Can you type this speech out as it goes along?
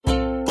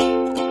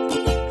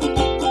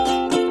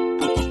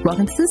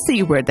Welcome to the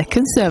C Word, the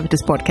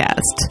Conservatives podcast.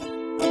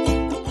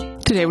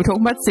 Today we're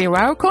talking about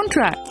 0-hour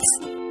contracts.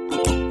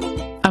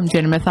 I'm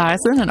Jenny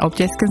Mathiasen, an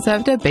Objects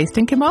Conservative based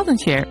in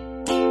Carmarthenshire.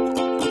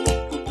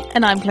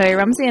 And I'm Chloe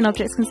Rumsey, an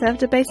Objects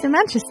Conservative based in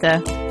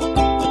Manchester.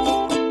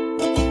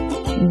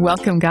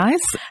 Welcome, guys.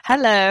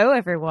 Hello,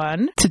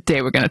 everyone.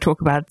 Today we're going to talk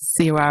about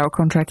 0-hour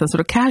contracts and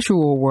sort of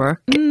casual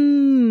work.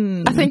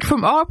 I think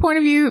from our point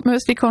of view,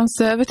 mostly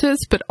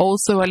conservatives, but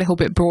also a little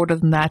bit broader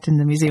than that in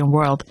the museum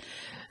world.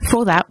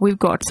 For that, we've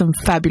got some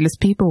fabulous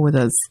people with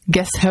us.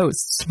 Guest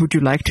hosts, would you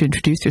like to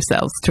introduce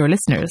yourselves to our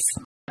listeners?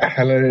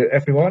 Hello,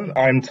 everyone.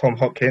 I'm Tom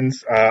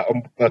Hopkins.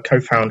 I'm a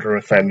co-founder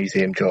of Fair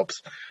Museum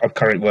Jobs. I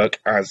currently work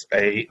as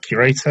a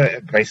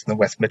curator based in the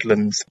West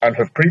Midlands and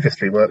have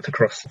previously worked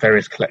across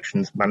various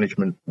collections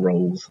management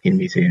roles in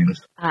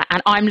museums.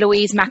 And I'm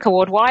Louise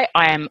McAward-White.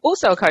 I am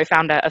also a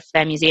co-founder of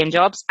Fair Museum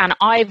Jobs, and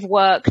I've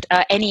worked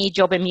any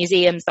job in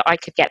museums that I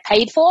could get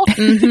paid for.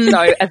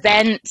 So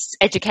events,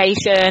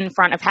 education,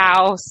 front of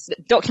house,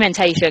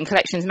 documentation,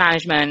 collections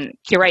management,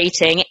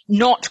 curating,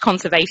 not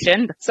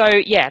conservation. So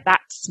yeah,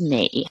 that's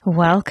me.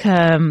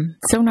 Welcome.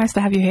 So nice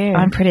to have you here.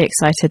 I'm pretty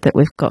excited that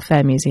we've got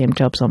Fair Museum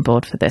Jobs on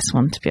board for this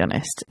one, to be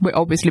honest. We're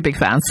obviously big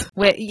fans.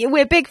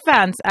 We're big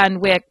fans,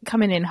 and we're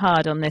coming in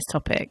hard on this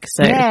topic.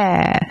 So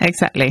yeah,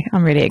 exactly.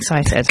 I'm really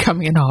excited.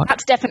 Coming in hard.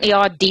 That's definitely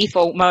our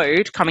default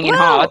mode, coming in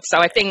hard. So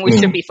I think we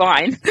should be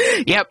fine.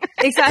 Yep.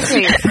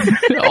 Exactly.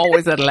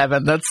 Always at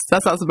 11. That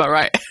sounds about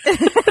right.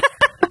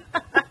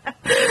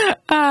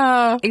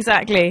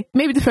 Exactly.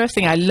 Maybe the first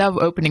thing, I love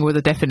opening with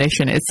a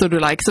definition. It's sort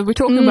of like, so we're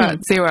talking about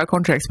 0-hour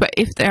contracts, but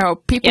if there are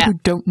people who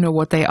don't know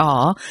what they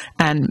are,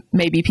 and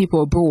maybe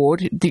people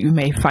abroad, you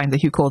may find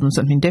that you call them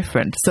something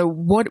different. So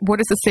what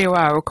is a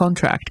 0-hour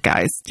contract,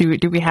 guys? Do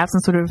we have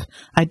some sort of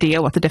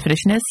idea what the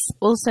definition is?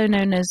 Also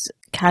known as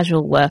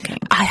casual working.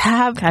 I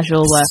have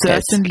casual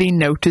workers. Certainly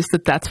noticed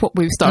that that's what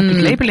we've started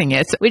labeling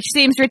it. Which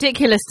seems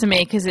ridiculous to me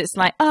because it's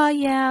like, oh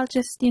yeah, I'll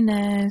just,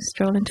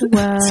 stroll into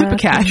work. Super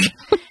cash.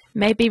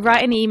 Maybe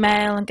write an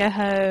email and go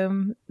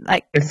home.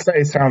 Like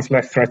It sounds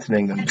less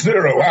threatening than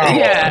 0 hours.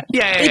 Yeah.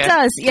 It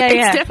does.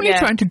 It's definitely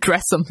trying to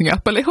dress something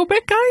up a little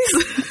bit,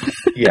 guys.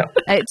 Yeah.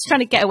 It's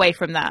trying to get away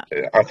from that.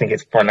 I think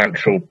it's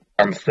financial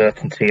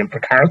uncertainty and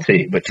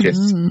precarity, which is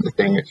the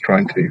thing it's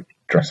trying to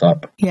dress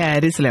up. Yeah,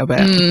 it is a little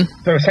bit.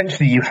 So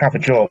essentially you have a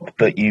job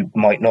that you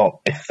might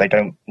not if they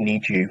don't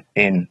need you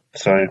in.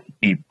 So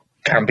you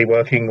can be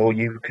working or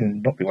you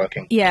can not be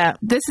working. Yeah,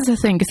 this is the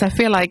thing, because I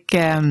feel like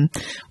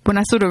when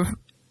I sort of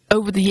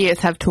over the years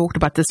have talked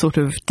about this sort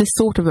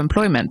of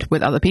employment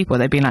with other people,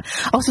 they've been like,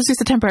 oh, so it's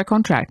just a temporary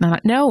contract. And I'm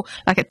like, no,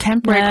 like a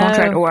temporary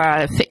contract or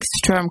a fixed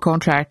term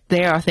contract,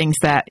 there are things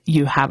that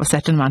you have a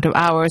certain amount of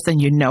hours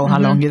and you know how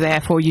long you're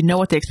there for, you know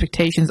what the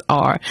expectations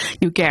are,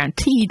 you're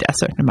guaranteed a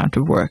certain amount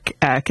of work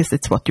because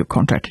it's what you're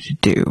contracted to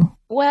do.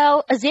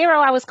 Well, a 0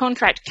 hours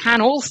contract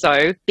can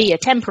also be a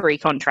temporary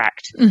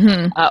contract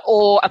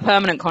or a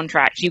permanent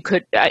contract. You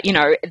could,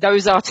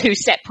 those are two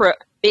separate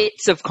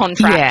bits of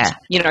contract,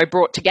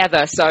 brought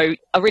together. So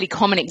a really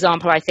common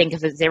example, I think,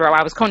 of a 0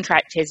 hours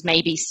contract is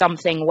maybe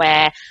something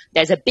where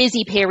there's a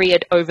busy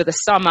period over the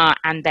summer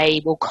and they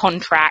will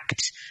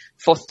contract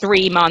for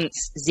 3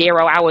 months,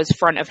 0 hours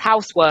front of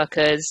house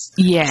workers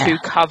to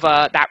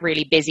cover that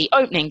really busy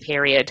opening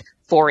period,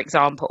 for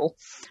example.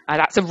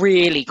 That's a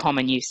really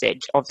common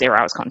usage of 0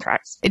 hours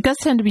contracts. It does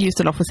tend to be used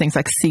a lot for things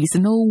like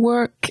seasonal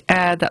work,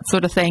 that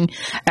sort of thing.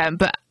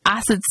 But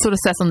as it sort of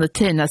says on the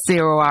tin, a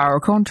 0-hour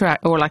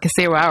contract or like a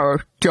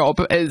 0-hour job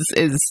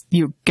is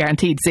you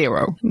guaranteed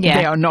zero. Yeah.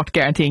 They are not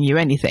guaranteeing you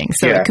anything.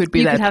 So it could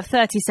be you could have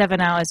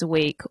 37 hours a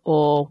week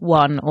or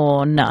one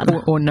or none.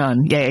 Or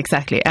none. Yeah,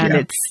 exactly. And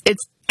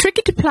it's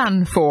tricky to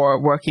plan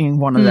for working in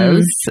one of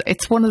those.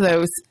 It's one of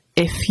those,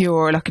 if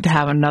you're lucky to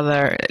have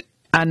another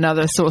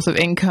source of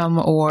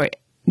income, or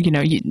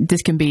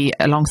this can be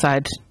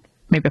alongside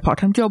maybe a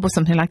part-time job or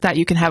something like that.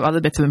 You can have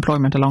other bits of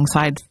employment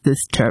alongside this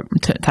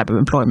type of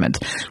employment,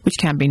 which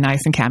can be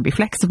nice and can be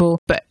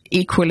flexible. But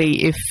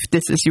equally, if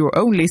this is your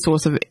only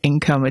source of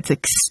income, it's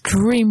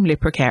extremely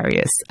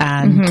precarious.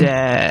 And,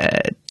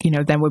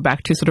 then we're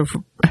back to sort of...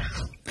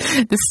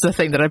 This is a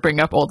thing that I bring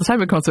up all the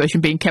time in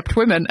conservation, being kept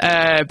women,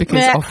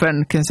 because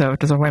often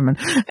conservators are women.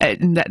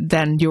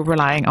 Then you're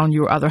relying on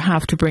your other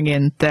half to bring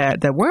in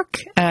their work,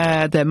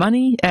 their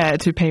money,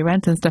 to pay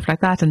rent and stuff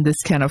like that. And this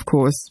can, of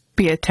course,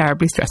 be a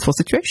terribly stressful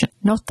situation.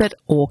 Not that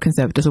all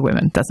conservators are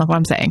women. That's not what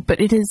I'm saying. But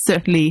it is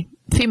certainly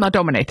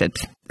female-dominated.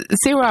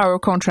 0-hour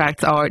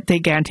contracts they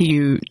guarantee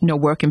you no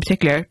work in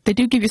particular. They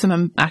do give you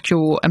some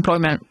actual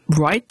employment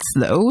rights,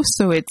 though.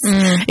 So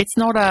it's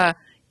not a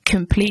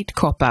complete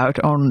cop-out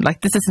on, like,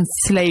 this isn't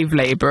slave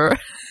labor.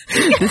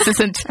 This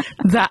isn't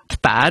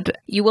that bad.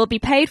 You will be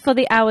paid for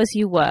the hours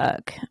you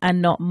work and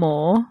not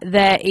more.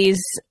 There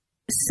is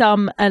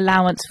some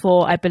allowance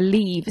for, I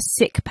believe,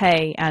 sick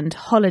pay and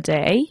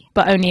holiday,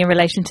 but only in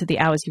relation to the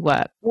hours you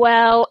work.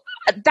 Well,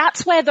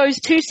 that's where those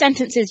two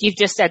sentences you've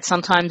just said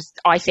sometimes,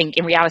 I think,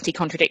 in reality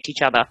contradict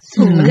each other.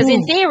 Because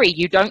in theory,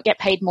 you don't get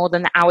paid more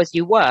than the hours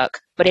you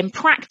work. But in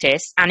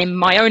practice, and in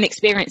my own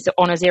experience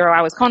on a 0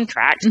 hours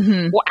contract,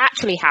 what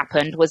actually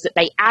happened was that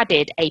they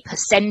added a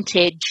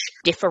percentage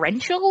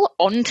differential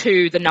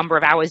onto the number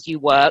of hours you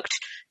worked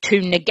to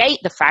negate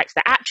the fact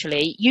that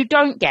actually you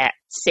don't get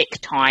sick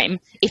time.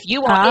 If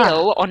you are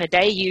ill on a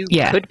day you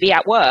could be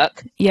at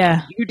work,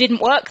 you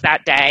didn't work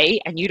that day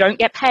and you don't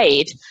get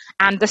paid.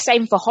 And the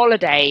same for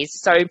holidays.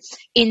 So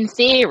in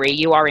theory,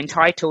 you are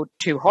entitled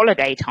to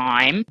holiday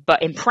time,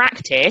 but in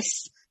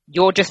practice,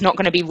 you're just not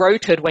going to be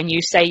rotated when you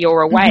say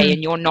you're away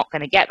and you're not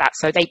going to get that.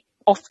 So they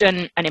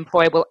often, an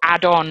employer will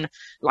add on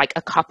like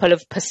a couple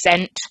of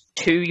 %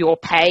 to your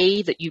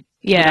pay that you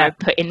know,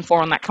 put in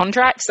for on that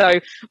contract. So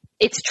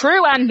it's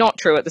true and not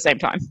true at the same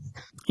time.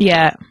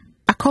 Yeah.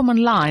 A common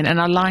line, and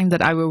a line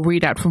that I will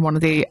read out from one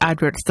of the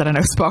adverts that I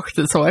know sparked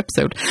this whole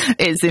episode,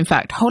 is in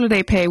fact,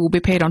 holiday pay will be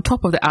paid on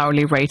top of the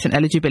hourly rate, and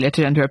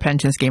eligibility under a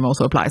pension scheme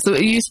also applies. So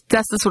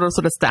that's the sort of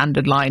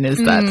standard line, is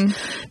that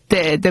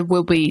there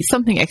will be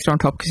something extra on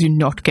top because you're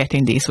not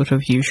getting these sort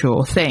of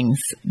usual things.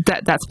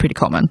 That's pretty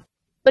common.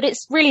 But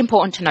it's really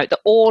important to note that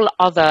all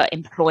other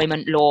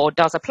employment law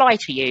does apply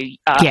to you.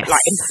 Like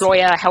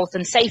employer health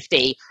and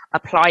safety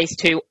applies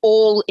to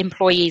all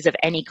employees of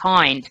any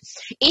kind.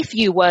 If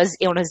you was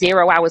on a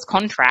 0 hours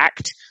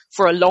contract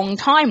for a long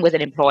time with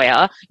an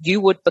employer,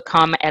 you would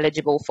become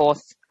eligible for,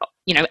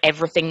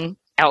 everything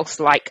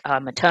else like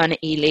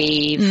maternity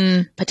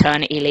leave,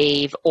 paternity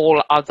leave, all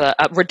other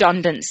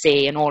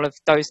redundancy and all of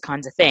those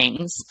kinds of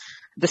things.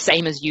 The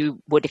same as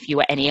you would if you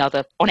were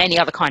on any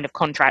other kind of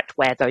contract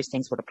where those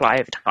things would apply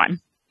over time.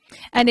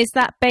 And is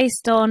that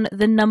based on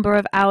the number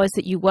of hours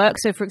that you work?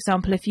 So, for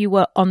example, if you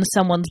were on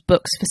someone's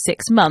books for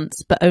 6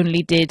 months, but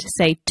only did,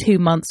 say, 2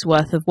 months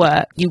worth of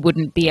work, you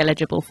wouldn't be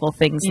eligible for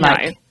things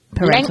like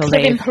parental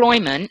leave. Length of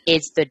employment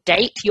is the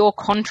date your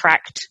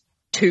contract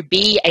to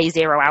be a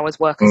 0 hours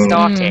worker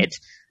started.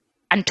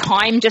 And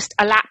time just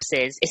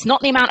elapses. It's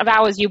not the amount of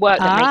hours you work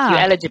that make you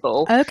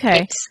eligible. Okay.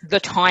 It's the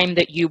time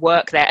that you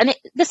work there. And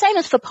the same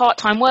as for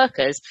part-time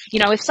workers.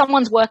 If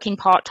someone's working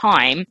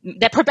part-time,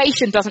 their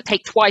probation doesn't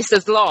take twice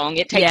as long.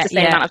 It takes the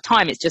same amount of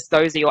time. It's just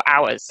those are your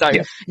hours. So,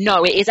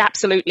 no, it is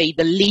absolutely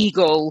the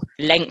legal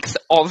length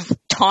of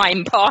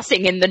time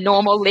passing in the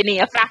normal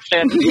linear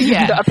fashion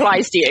that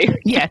applies to you.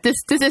 Yeah, this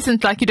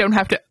isn't like you don't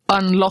have to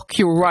unlock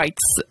your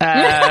rights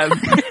by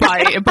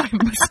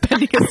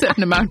spending a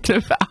certain amount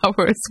of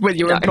hours with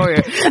your employer.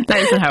 That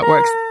isn't how it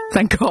works.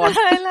 Thank God.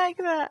 I like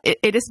that.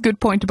 It is a good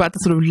point about the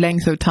sort of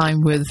length of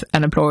time with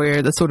an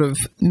employer that sort of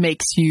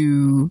makes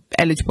you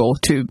eligible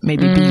to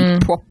maybe be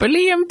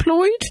properly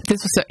employed.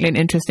 This was certainly an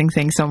interesting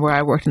thing somewhere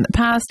I worked in the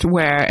past,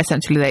 where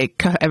essentially they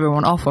cut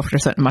everyone off after a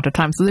certain amount of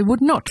time, so they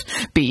would not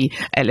be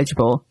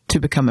eligible to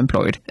become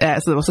employed.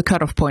 So there was a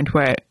cutoff point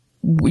where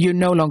you're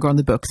no longer on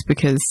the books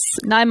because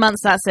 9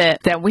 months, that's it.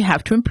 Then we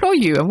have to employ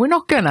you, and we're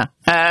not gonna.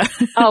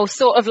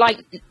 Sort of like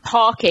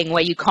parking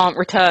where you can't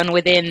return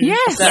within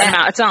a certain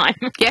amount of time.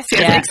 Yes,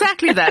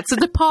 exactly that. So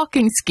the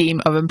parking scheme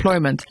of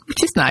employment,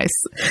 which is nice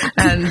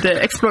and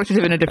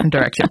exploitative in a different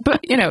direction, but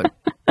And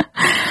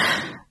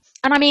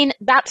I mean,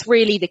 that's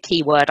really the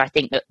key word I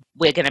think that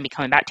we're going to be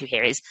coming back to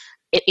here is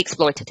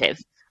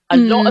exploitative. A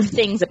lot of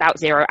things about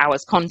 0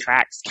 hours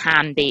contracts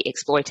can be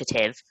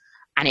exploitative.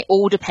 And it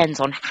all depends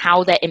on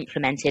how they're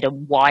implemented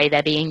and why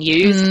they're being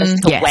used as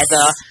to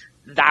whether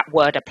that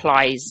word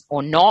applies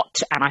or not.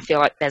 And I feel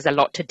like there's a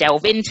lot to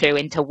delve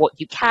into what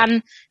you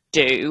can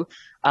do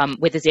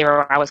with a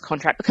 0 hours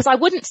contract, because I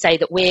wouldn't say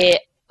that we're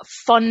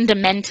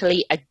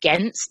fundamentally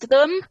against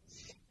them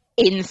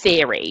in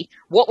theory.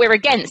 What we're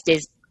against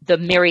is the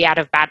myriad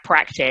of bad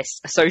practice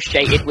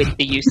associated with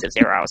the use of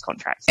 0 hours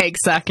contracts.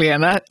 Exactly,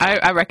 and I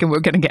reckon we're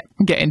going to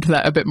get into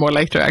that a bit more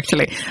later,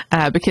 actually,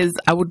 because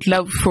I would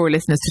love for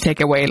listeners to take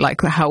away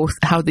like how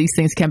these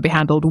things can be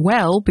handled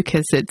well,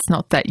 because it's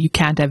not that you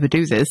can't ever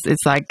do this.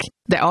 It's like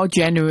there are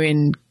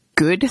genuine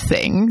good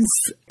things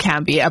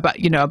can be about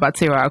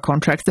 0 hour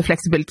contracts, the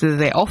flexibility that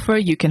they offer.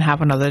 You can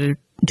have another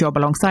job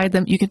alongside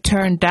them. You can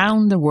turn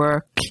down the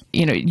work.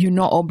 You're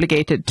not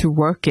obligated to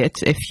work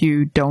it if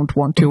you don't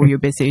want to or you're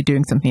busy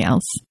doing something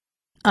else.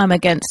 I'm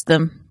against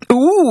them.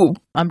 Ooh!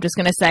 I'm just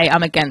going to say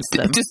I'm against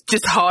them.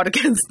 Just hard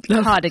against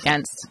them. Hard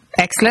against.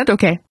 Excellent.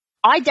 Okay.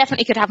 I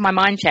definitely could have my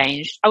mind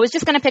changed. I was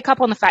just going to pick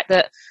up on the fact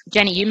that,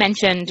 Jenny, you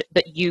mentioned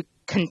that you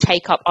can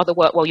take up other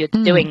work while you're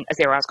doing a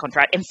 0 hours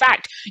contract. In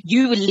fact,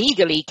 you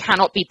legally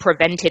cannot be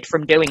prevented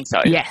from doing so.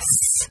 Yes.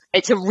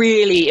 It's a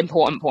really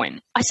important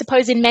point. I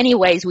suppose in many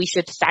ways we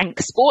should thank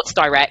Sports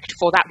Direct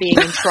for that being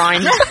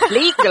enshrined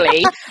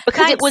legally,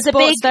 because it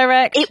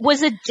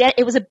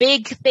was a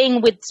big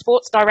thing with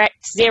Sports Direct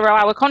 0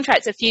 hour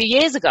contracts a few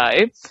years ago,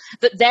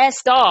 that their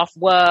staff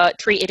were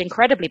treated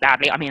incredibly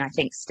badly. I mean, I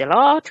think still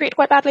are treated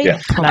quite badly,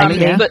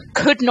 but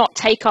could not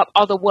take up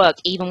other work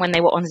even when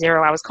they were on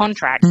 0 hours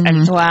contracts.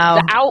 And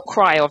the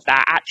outcry of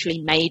that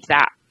actually made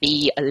that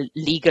be a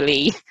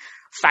legally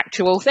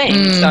factual thing.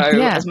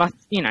 As much,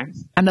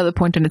 Another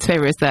point in its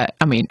favor is that,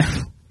 I mean,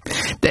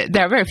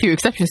 there are very few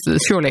exceptions to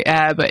this, surely.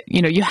 But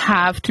you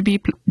have to be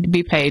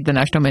paid the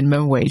national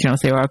minimum wage on a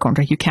 0-hour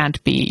contract. You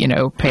can't be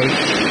paid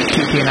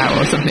 2p an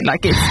hour or something.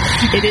 Like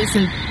it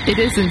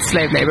isn't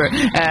slave labor.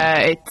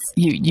 It's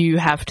you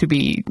have to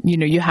be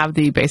you have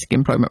the basic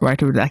employment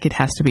right, or like it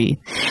has to be.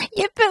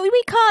 Yeah,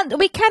 but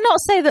we cannot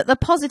say that the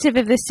positive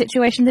of this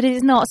situation that it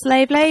is not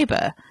slave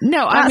labor.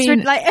 No, I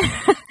mean,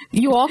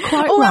 you are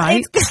quite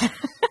right.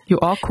 You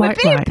are quite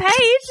We're being right.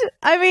 paid.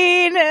 I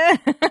mean,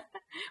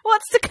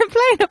 what's to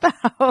complain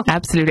about?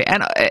 Absolutely.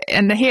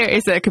 And here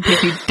is a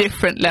completely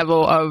different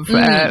level of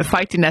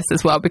fightiness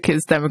as well,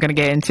 because then we're going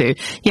to get into,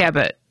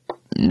 but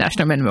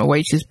national minimum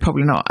wage is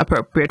probably not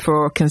appropriate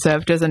for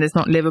conservatives and it's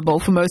not livable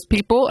for most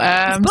people.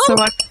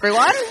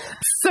 Everyone.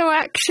 So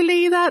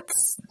actually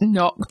that's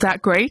not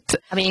that great.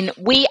 I mean,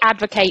 we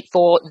advocate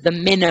for the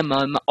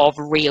minimum of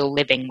real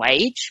living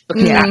wage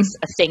because that's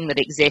a thing that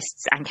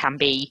exists and can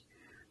be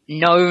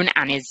known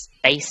and is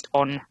based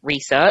on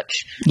research.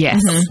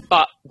 Yes.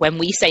 But when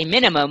we say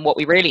minimum, what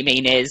we really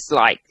mean is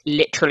like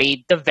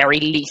literally the very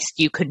least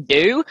you can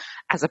do,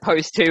 as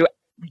opposed to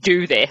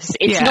do this.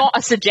 It's not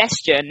a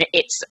suggestion,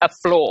 it's a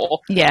flaw.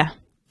 Yeah.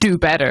 Do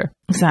better.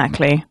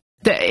 Exactly.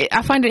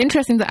 I find it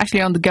interesting that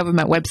actually on the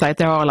government website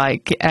there are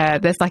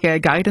there's like a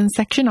guidance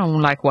section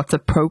on like what's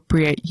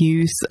appropriate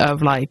use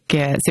of like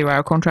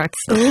 0-hour contracts.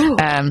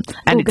 And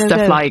it's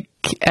stuff like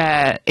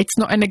it's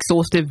not an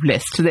exhaustive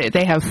list.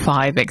 They have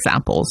 5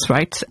 examples,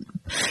 right?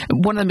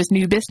 One of them is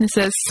new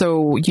businesses.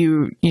 So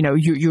you're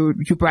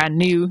brand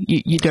new.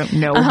 You don't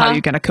know how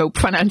you're going to cope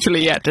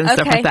financially yet and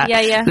stuff like that.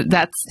 Yeah.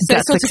 That's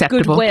sort acceptable.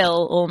 Of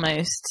goodwill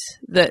almost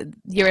that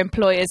your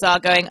employers are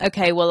going,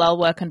 okay, well, I'll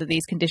work under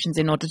these conditions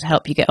in order to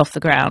help you get off the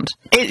ground.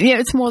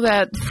 It's more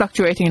that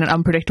fluctuating and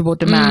unpredictable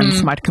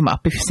demands might come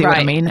up, if you see what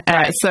I mean.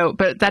 Right.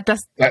 But that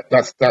does.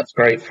 That's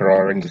great for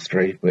our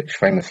industry, which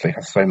famously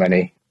has so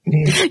many.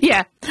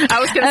 Yeah, I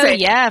was going to say.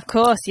 Yeah, of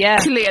course, yeah.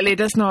 Clearly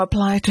does not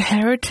apply to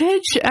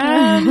heritage.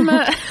 Well,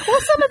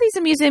 some of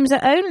these museums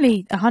are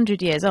only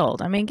 100 years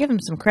old. I mean, give them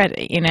some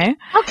credit,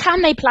 How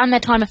can they plan their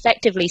time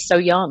effectively so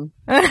young?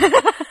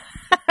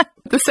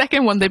 The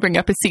second one they bring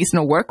up is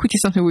seasonal work, which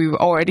is something we've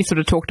already sort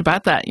of talked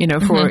about. That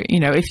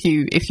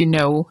if you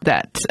know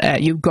that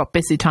you've got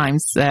busy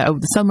times over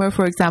the summer,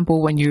 for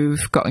example, when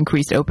you've got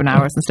increased open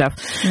hours and stuff,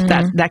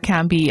 that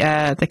can be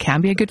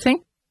a good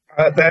thing.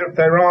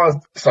 There are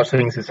such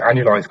things as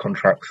annualized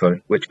contracts, though,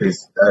 which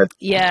is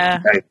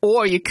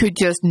or you could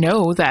just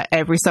know that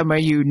every summer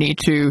you need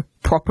to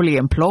properly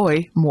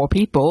employ more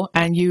people,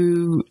 and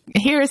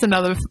here is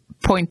another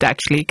point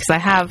actually, because I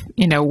have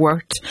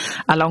worked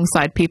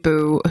alongside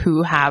people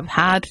who have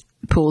had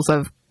pools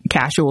of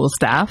casual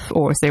staff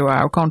or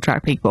 0-hour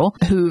contract people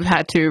who've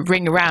had to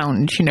ring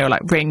around,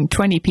 ring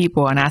 20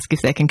 people and ask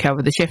if they can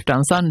cover the shift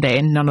on Sunday,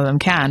 and none of them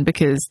can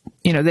because,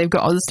 they've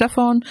got other stuff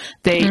on.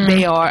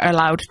 They are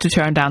allowed to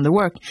turn down the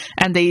work,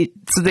 and they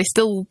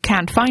still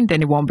can't find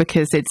anyone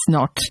because it's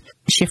not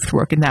shift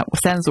work in that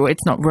sense, or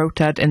it's not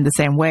rotated in the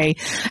same way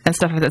and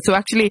stuff like that. So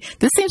actually,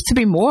 this seems to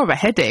be more of a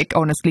headache,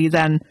 honestly,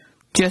 than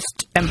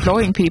just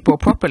employing people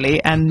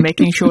properly and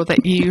making sure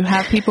that you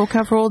have people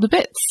cover all the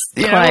bits.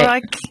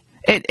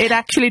 It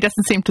actually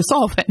doesn't seem to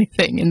solve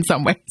anything in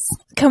some ways.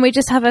 Can we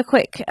just have a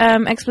quick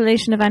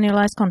explanation of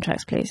annualized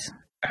contracts, please?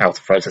 How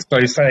to process.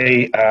 So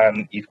say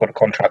you've got a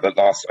contract that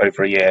lasts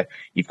over a year.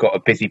 You've got a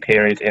busy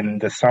period in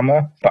the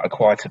summer, but a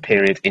quieter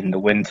period in the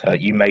winter.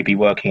 You may be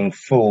working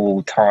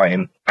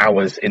full-time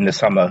hours in the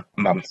summer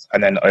months,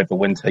 and then over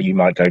winter you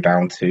might go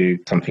down to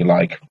something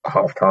like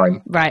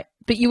half-time. Right.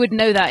 But you would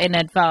know that in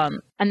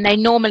advance. And they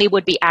normally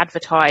would be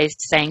advertised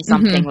saying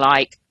something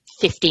like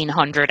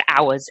 1,500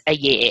 hours a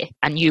year,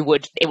 and it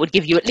would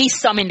give you at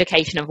least some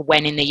indication of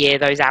when in the year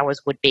those hours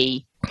would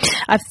be.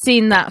 I've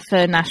seen that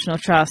for National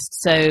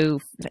Trust, so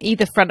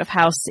either front of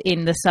house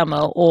in the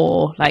summer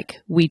or like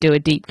we do a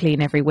deep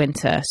clean every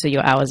winter, so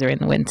your hours are in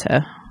the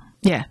winter.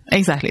 Yeah,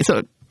 exactly.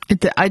 So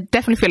I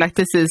definitely feel like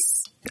this is,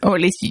 or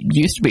at least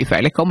used to be,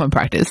 fairly common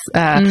practice.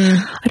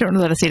 I don't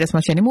know that I see it as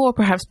much anymore,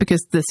 perhaps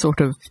because this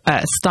sort of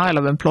style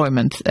of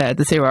employment,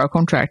 the 0-hour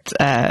contract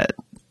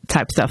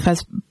type stuff,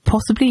 has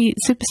possibly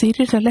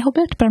superseded a little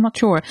bit, but I'm not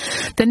sure.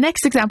 The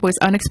next example is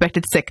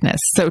unexpected sickness.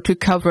 So to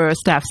cover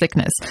staff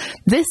sickness.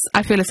 This,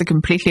 I feel, is a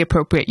completely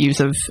appropriate use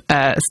of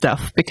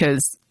stuff,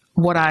 because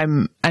what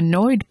I'm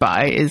annoyed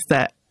by is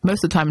that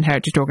most of the time in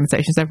heritage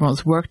organizations,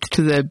 everyone's worked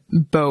to the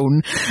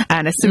bone,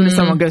 and as soon as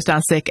someone goes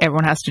down sick,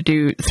 everyone has to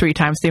do 3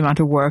 times the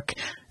amount of work,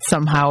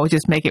 somehow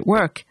just make it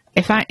work.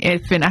 If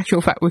in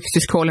actual fact we could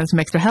just call in some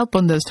extra help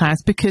on those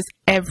times, because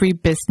every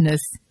business,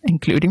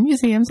 including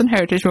museums and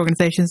heritage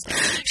organizations,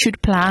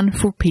 should plan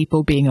for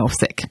people being off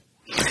sick.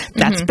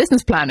 That's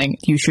business planning.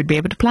 You should be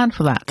able to plan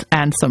for that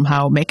and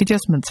somehow make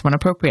adjustments when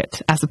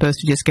appropriate, as opposed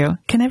to just go,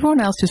 can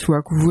everyone else just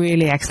work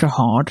really extra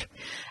hard?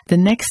 The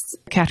next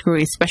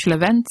category is special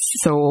events.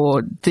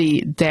 So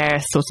their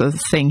sort of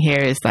thing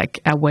here is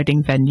like a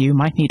wedding venue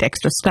might need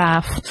extra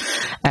staff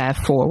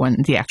for when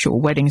the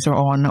actual weddings are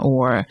on,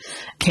 or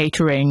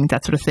catering,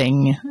 that sort of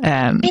thing.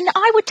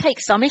 I would take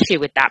some issue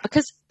with that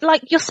because,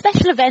 like, your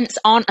special events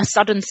aren't a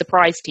sudden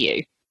surprise to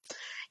you.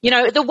 You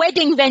know, the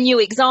wedding venue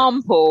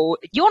example,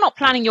 you're not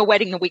planning your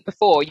wedding the week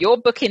before. You're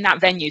booking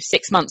that venue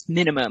 6 months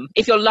minimum.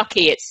 If you're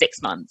lucky, it's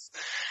 6 months.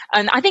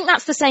 And I think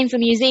that's the same for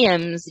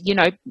museums, you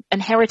know,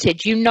 and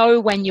heritage. You know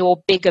when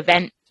your big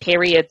event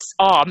periods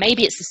are.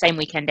 Maybe it's the same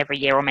weekend every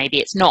year or maybe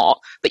it's not,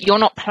 but you're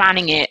not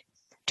planning it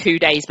 2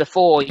 days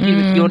before.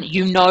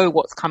 You know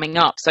what's coming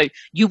up. So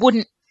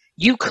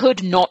you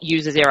could not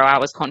use a 0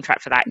 hours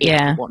contract for that if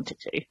you wanted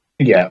to.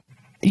 Yeah.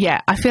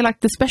 Yeah, I feel like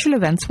the special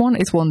events one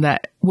is one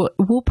that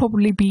will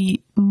probably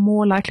be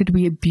more likely to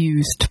be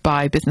abused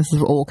by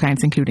businesses of all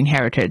kinds, including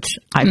heritage,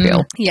 I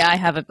feel. Yeah, I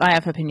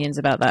have opinions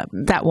about that.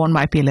 That one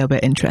might be a little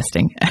bit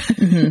interesting.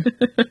 Mm-hmm.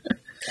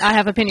 I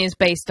have opinions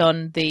based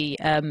on the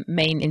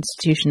main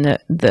institution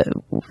that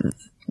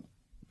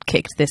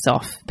kicked this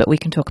off, but we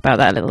can talk about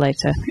that a little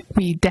later.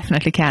 We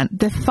definitely can.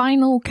 The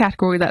final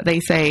category that they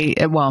say,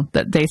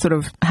 that they sort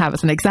of have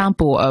as an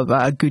example of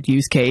a good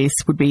use case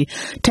would be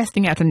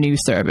testing out a new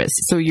service.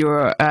 So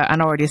you're an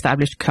already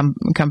established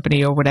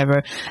company or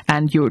whatever,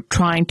 and you're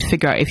trying to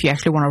figure out if you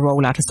actually want to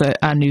roll out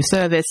a new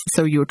service.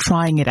 So you're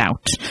trying it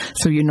out.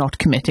 So you're not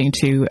committing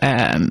to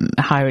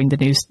hiring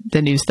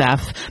the new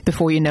staff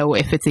before you know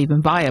if it's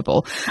even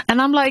viable.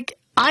 And I'm like,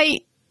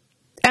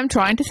 I'm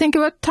trying to think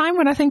of a time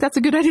when I think that's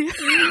a good idea.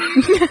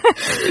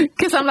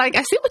 Because I'm like,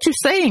 I see what you're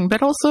saying,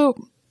 but also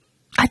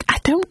I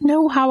don't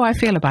know how I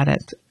feel about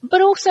it.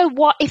 But also,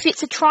 what if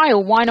it's a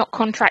trial? Why not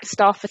contract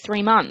staff for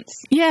 3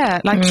 months?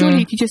 Yeah, like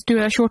surely if you just do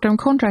a short-term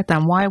contract,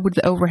 then why would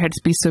the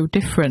overheads be so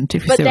different?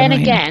 But then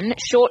again,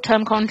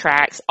 short-term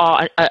contracts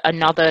are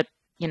another,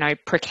 you know,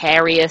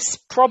 precarious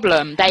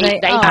problem. They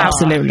are.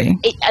 Absolutely.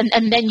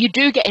 And then you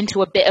do get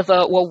into a bit of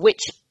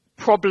which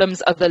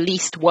problems are the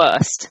least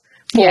worst?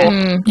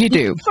 You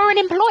do. For an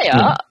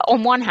employer,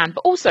 on one hand,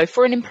 but also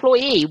for an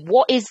employee,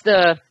 what is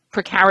the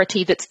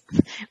precarity that's,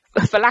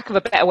 for lack of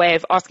a better way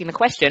of asking the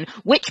question,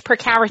 which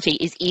precarity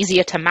is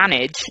easier to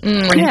manage for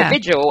an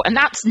individual? And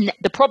that's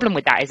the problem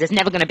with that is there's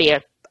never going to be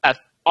a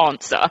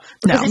answer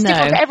because it's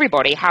different for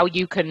everybody how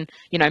you can,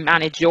 you know,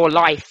 manage your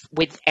life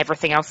with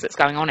everything else that's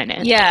going on in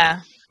it.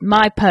 Yeah.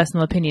 My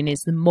personal opinion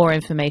is the more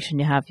information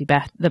you have,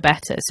 the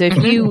better. So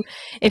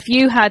if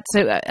you had,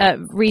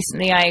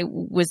 recently I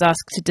was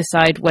asked to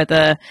decide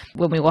whether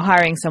when we were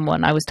hiring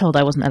someone, I was told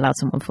I wasn't allowed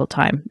someone full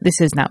time. This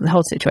is now, the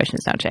whole situation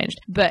has now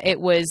changed, but it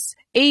was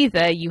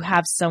either you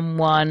have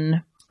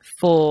someone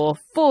for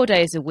 4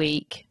 days a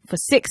week for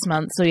 6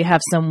 months, or you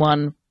have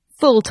someone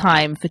full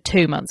time for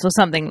 2 months or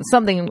something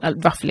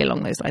roughly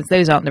along those lines.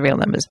 Those aren't the real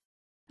numbers.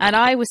 And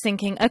I was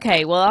thinking,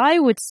 okay, well, I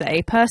would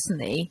say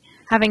personally,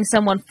 having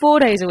someone 4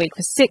 days a week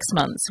for 6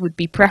 months would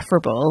be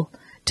preferable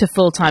to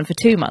full-time for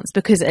 2 months,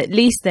 because at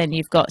least then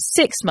you've got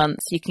 6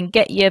 months, you can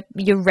get your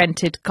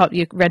rented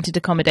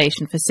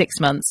accommodation for 6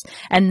 months.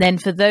 And then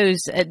for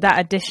that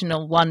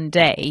additional 1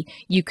 day,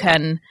 you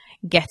can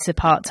get a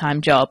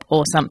part-time job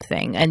or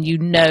something, and you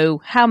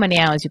know how many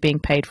hours you're being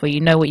paid for,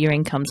 you know what your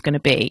income's going to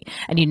be,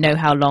 and you know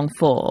how long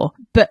for.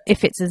 But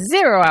if it's a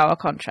 0 hour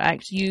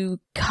contract, you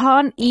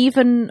can't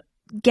even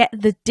get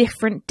the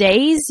different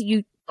days.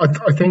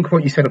 I think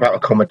what you said about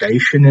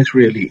accommodation is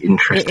really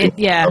interesting.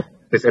 If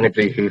there's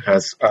anybody who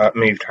has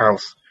moved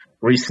house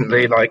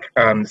recently, like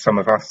some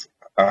of us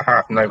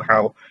have, know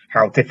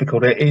how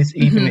difficult it is,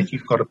 even if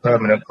you've got a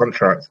permanent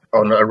contract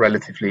on a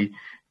relatively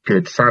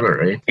good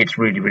salary, it's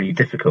really, really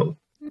difficult.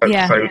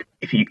 So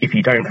if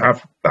you don't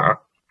have that,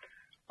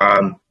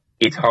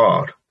 it's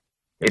hard.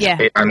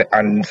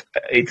 And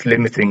it's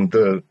limiting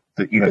the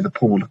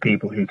pool of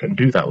people who can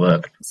do that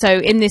work. So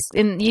in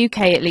the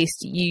UK, at least,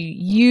 you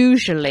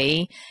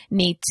usually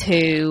need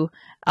to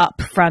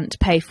upfront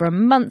pay for a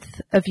month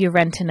of your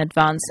rent in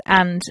advance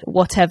and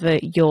whatever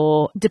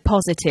your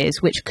deposit is,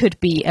 which could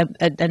be an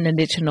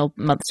additional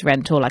month's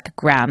rent or like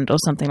 £1,000 or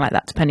something like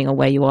that, depending on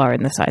where you are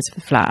in the size of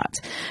the flat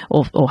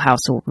or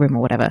house or room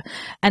or whatever.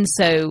 And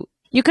so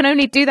you can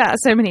only do that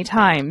so many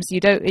times.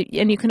 You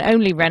can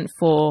only rent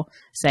for,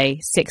 say,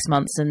 6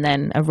 months and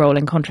then a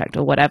rolling contract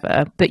or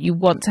whatever. But you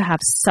want to have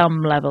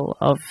some level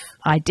of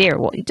idea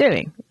of what you're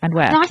doing and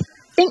where. I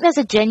think there's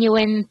a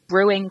genuine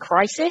brewing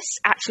crisis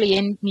actually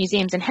in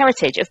museums and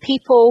heritage of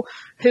people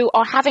who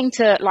are having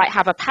to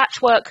have a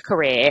patchwork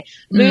career,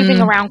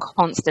 moving around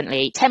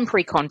constantly,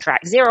 temporary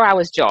contract, 0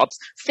 hours jobs,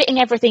 fitting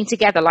everything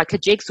together like a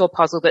jigsaw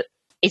puzzle that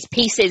is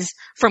pieces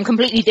from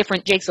completely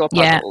different jigsaw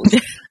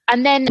puzzles.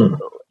 And then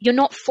you're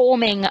not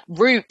forming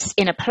roots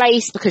in a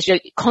place because you're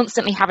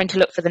constantly having to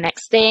look for the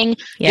next thing.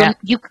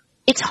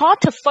 It's hard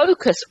to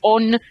focus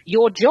on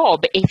your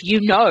job if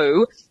you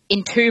know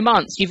in 2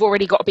 months you've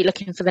already got to be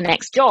looking for the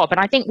next job. And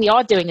I think we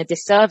are doing a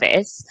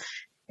disservice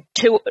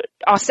to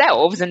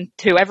ourselves and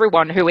to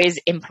everyone who is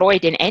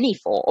employed in any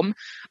form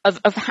of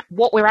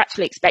what we're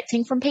actually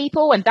expecting from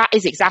people. And that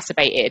is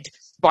exacerbated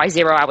by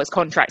 0 hours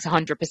contracts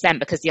 100%,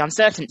 because the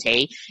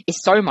uncertainty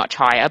is so much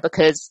higher,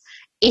 because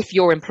if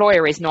your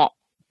employer is not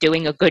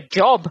doing a good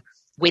job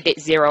with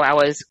its 0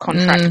 hours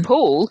contract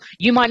pool,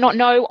 you might not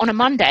know on a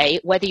Monday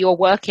whether you're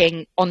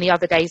working on the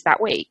other days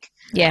that week.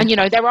 Yeah. And,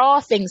 there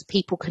are things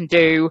people can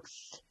do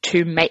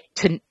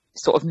to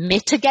sort of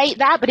mitigate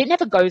that, but it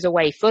never goes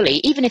away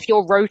fully. Even if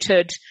you're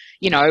rotated,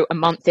 a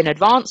month in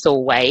advance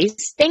always,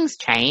 things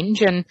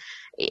change and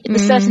the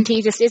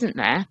certainty just isn't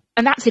there.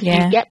 And that's if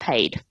you get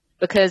paid.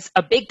 Because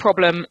a big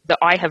problem that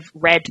I have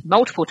read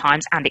multiple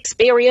times and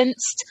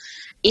experienced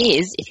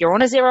is if you're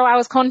on a 0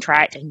 hours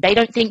contract and they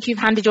don't think you've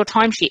handed your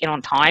timesheet in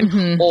on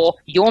time, or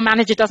your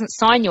manager doesn't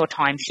sign your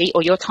timesheet,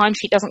 or your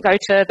timesheet doesn't go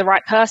to the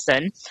right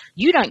person,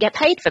 you don't get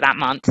paid for that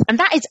month. And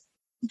that is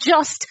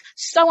just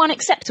so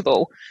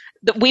unacceptable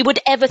that we would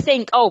ever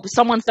think, oh,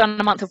 someone's done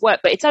a month of work,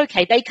 but it's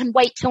okay. They can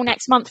wait till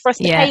next month for us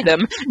to pay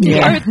them.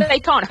 No, they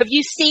can't. Have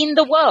you seen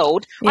the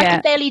world? I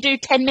can barely do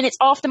 10 minutes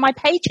after my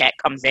paycheck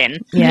comes in.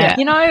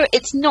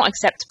 It's not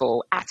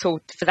acceptable at all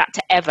for that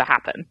to ever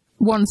happen.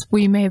 Once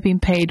we may have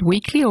been paid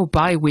weekly or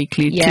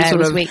bi-weekly. Yeah, it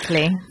was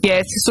weekly. Yeah,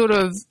 to sort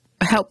of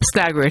help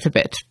stagger it a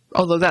bit.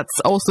 Although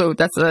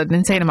that's an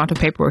insane amount of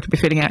paperwork to be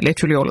filling out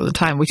literally all of the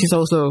time, which is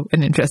also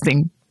an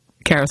interesting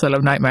carousel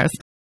of nightmares.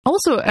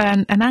 Also,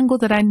 an angle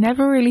that I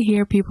never really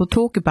hear people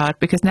talk about,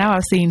 because now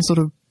I've seen sort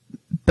of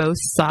both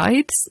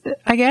sides,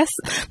 I guess.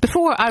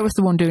 Before, I was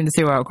the one doing the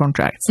 0 hour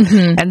contracts.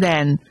 And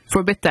then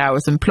for a bit there, I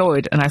was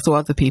employed and I saw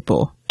other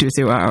people do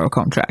 0 hour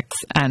contracts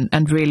and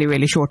really,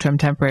 really short-term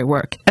temporary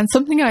work. And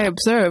something I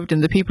observed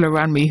in the people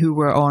around me who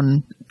were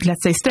on,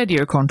 let's say,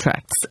 steadier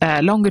contracts,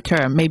 longer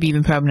term, maybe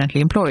even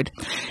permanently employed,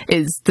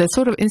 is the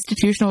sort of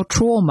institutional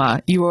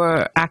trauma you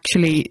are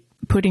actually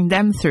putting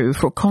them through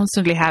for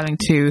constantly having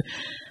to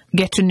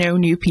get to know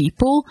new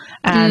people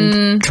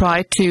and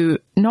try to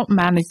not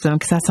manage them,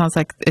 because that sounds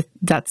like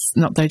that's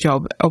not their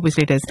job.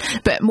 Obviously it is,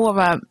 but more of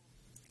a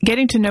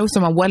getting to know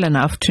someone well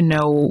enough to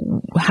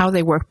know how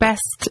they work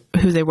best,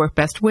 who they work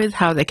best with,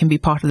 how they can be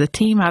part of the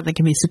team, how they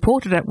can be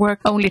supported at work,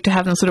 only to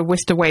have them sort of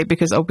whisked away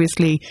because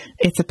obviously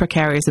it's a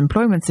precarious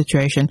employment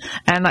situation.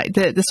 And like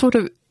the sort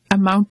of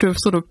amount of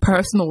sort of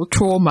personal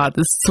trauma,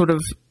 this sort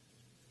of,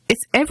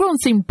 everyone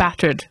seemed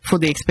battered for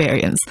the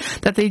experience,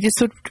 that they just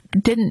sort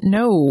of didn't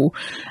know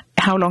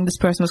how long this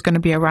person was going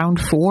to be around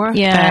for.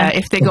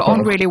 If they got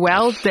on really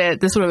well,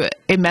 the sort of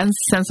immense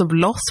sense of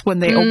loss when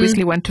they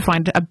obviously went to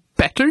find a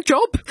better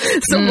job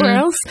somewhere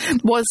else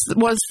was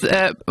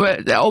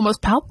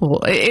almost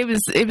palpable. It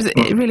was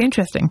really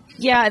interesting.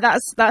 Yeah,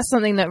 that's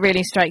something that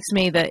really strikes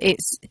me, that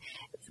it's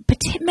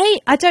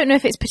I don't know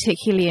if it's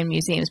particularly in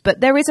museums,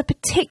 but there is a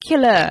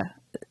particular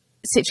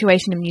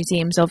situation in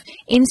museums of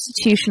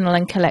institutional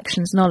and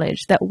collections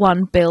knowledge that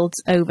one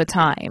builds over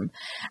time.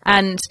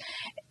 And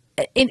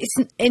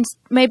it's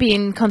maybe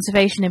in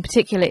conservation in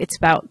particular, it's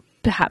about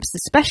perhaps the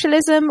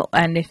specialism,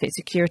 and if it's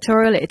a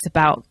curatorial, it's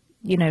about,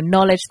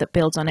 knowledge that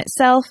builds on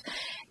itself.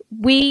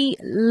 We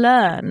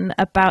learn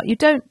about, you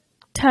don't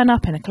turn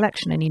up in a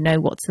collection and you know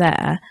what's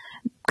there,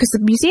 because the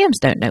museums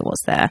don't know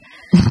what's there.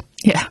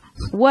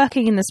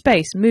 Working in the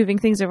space, moving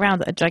things around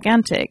that are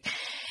gigantic,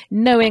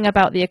 knowing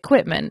about the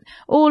equipment,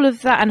 all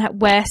of that, and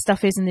where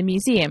stuff is in the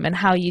museum, and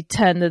how you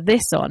turn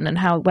this on, and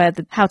how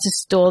to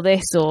store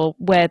this, or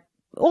where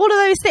all of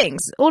those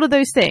things,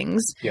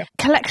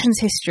 collections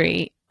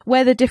history,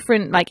 where the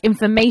different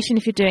information,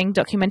 if you're doing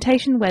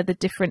documentation, where the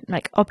different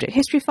object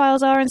history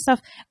files are and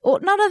stuff, or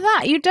none of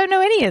that. You don't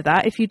know any of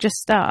that if you just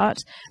start.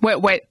 Where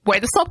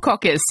the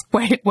stopcock is,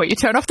 where you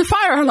turn off the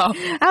fire alarm.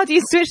 How do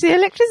you switch the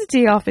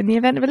electricity off in the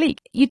event of a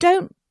leak? You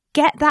don't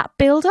get that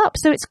build up.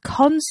 So it's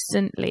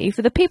constantly,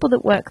 for the people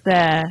that work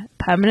there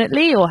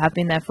permanently or have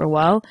been there for a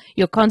while,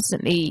 you're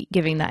constantly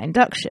giving that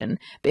induction.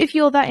 But if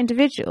you're that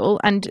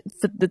individual, and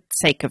for the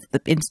sake of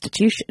the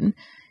institution,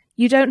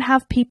 you don't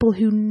have people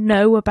who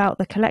know about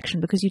the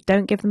collection because you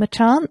don't give them a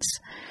chance.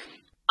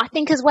 I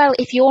think as well,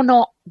 if you're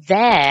not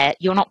there,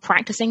 you're not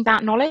practicing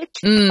that knowledge.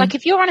 Like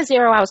if you're on a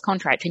 0 hours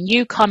contract and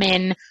you come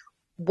in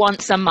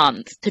once a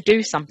month to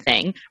do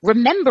something,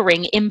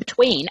 remembering in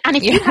between, and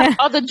if you have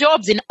other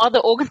jobs in other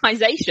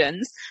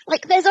organizations,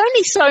 there's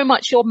only so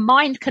much your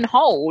mind can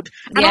hold.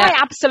 And I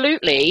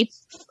absolutely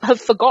have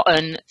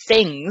forgotten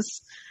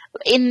things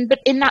in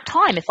that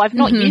time. If I've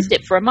not used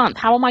it for a month,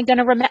 how am I going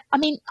to remember? I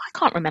mean, I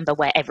can't remember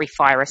where every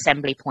fire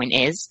assembly point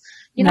is.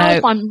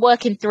 If I'm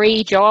working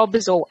 3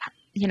 jobs or,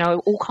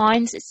 all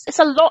kinds, it's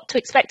a lot to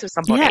expect of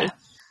somebody. Yeah.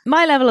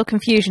 My level of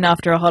confusion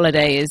after a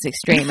holiday is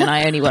extreme, and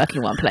I only work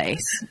in one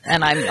place,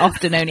 and I'm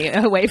often only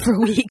away for a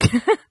week.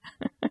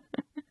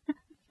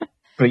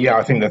 But yeah,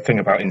 I think the thing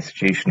about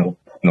institutional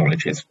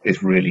knowledge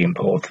is really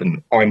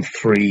important. I'm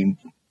 3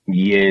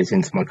 years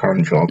into my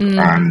current job,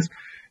 and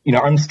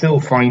I'm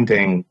still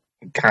finding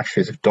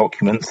caches of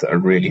documents that are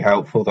really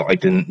helpful that I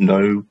didn't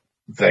know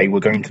they were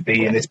going to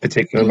be in this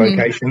particular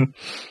location.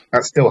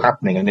 That's still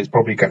happening, and it's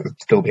probably going to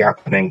still be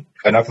happening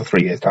another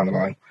 3 years down the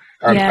line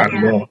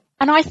and more.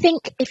 And I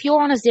think if you're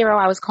on a 0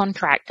 hours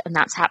contract and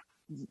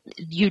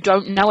you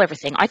don't know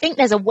everything, I think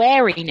there's a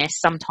wariness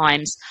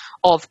sometimes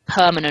of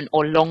permanent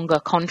or longer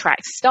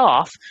contract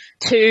staff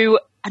to,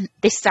 and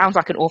this sounds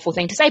like an awful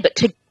thing to say, but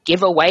to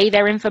give away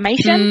their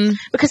information.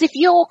 Because if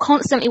you're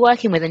constantly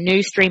working with a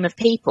new stream of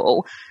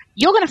people,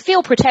 you're going to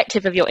feel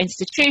protective of your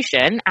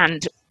institution.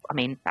 And I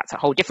mean, that's a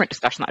whole different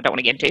discussion that I don't want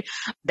to get into.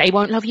 They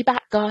won't love you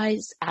back,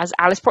 guys, as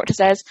Alice Proctor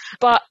says.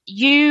 But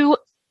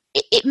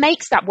it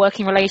makes that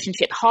working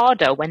relationship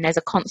harder when there's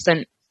a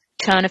constant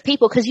churn of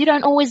people, because you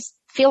don't always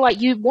feel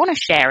like you want to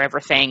share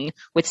everything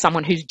with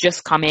someone who's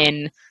just come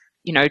in,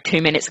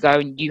 2 minutes ago,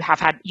 and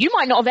you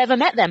might not have ever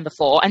met them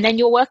before, and then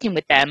you're working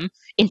with them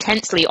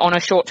intensely on a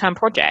short-term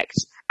project,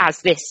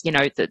 as this,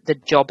 the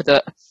job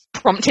that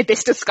prompted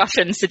this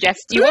discussion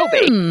suggests you will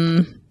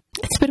be.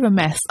 It's a bit of a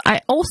mess.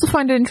 I also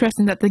find it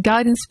interesting that the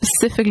guidance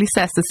specifically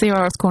says that 0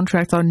 hours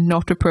contracts are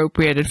not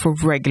appropriated for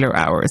regular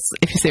hours,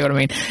 if you see what I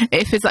mean.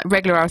 If it's like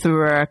regular hours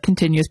over a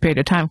continuous period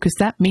of time, because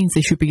that means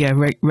it should be a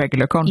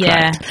regular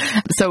contract.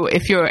 Yeah. So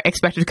if you're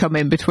expected to come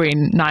in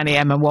between 9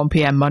 a.m. and 1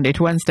 p.m. Monday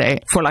to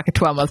Wednesday for like a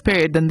 12-month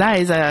period, then that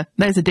is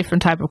a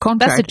different type of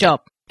contract. That's a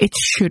job. It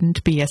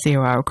shouldn't be a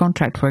 0 hour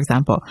contract, for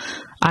example.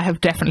 I have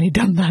definitely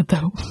done that,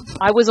 though.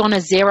 I was on a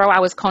 0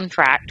 hours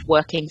contract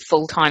working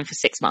full-time for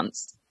 6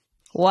 months.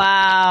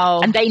 Wow.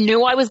 And they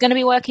knew I was going to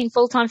be working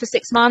full-time for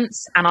 6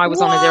 months, and I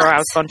was on a 0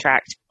 hours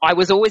contract. I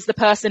was always the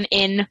person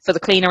in for the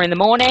cleaner in the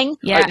morning,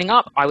 opening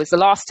up. I was the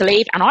last to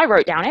leave, and I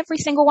wrote down every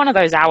single one of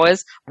those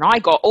hours, and I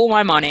got all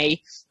my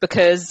money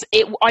because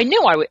I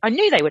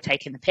knew they were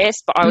taking the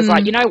piss, but I was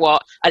like, you know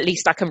what? At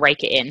least I can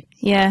rake it in.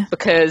 Yeah.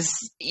 Because,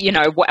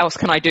 what else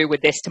can I do with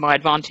this to my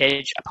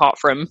advantage apart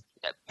from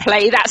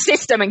play that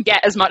system and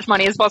get as much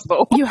money as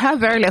possible? You have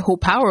very little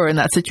power in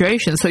that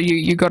situation, so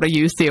you got to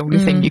use the only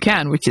thing you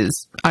can, which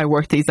is, I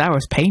work these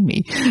hours, pay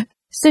me.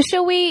 So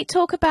shall we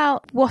talk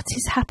about what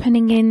is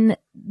happening in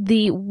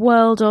the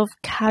world of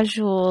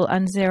casual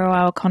and 0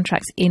 hour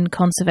contracts in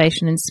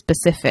conservation in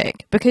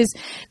specific? Because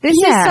this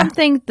is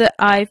something that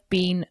I've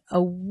been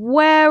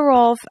aware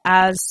of,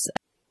 as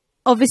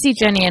obviously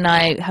Jenny and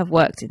I have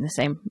worked in the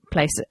same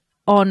place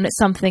on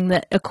something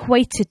that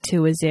equated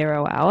to a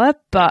 0 hour,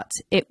 but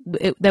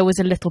there was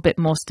a little bit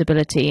more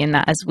stability in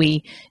that as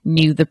we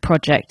knew the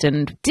project.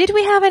 And did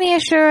we have any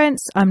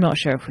assurance? I'm not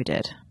sure if we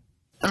did.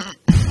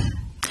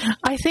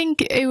 I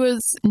think it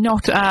was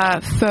not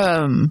a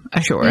firm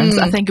assurance.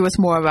 I think it was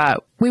more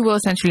about, we will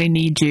essentially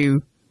need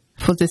you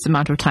for this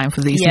amount of time for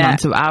these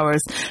amounts of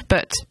hours,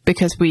 but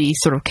because we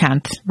sort of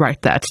can't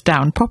write that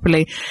down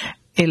properly,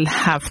 it'll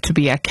have to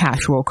be a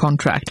casual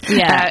contract.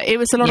 It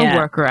was a lot of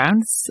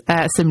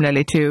workarounds,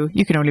 similarly to,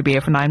 you can only be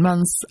here for 9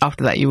 months.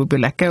 After that, you will be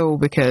let go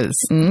because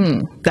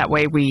that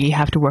way we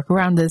have to work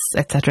around this,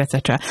 etc.,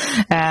 etc.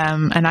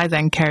 And I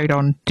then carried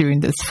on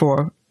doing this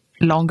for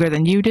longer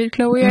than you did,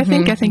 Chloe. I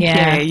think.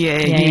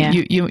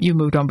 You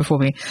moved on before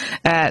me.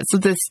 So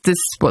this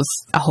was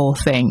a whole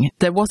thing.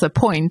 There was a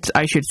point,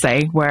 I should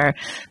say, where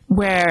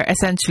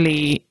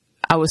essentially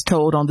I was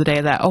told on the day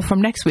that,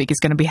 from next week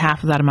it's going to be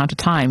half of that amount of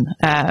time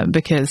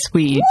because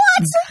we're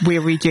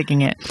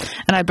rejigging it.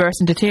 And I burst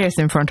into tears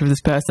in front of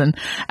this person,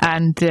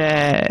 and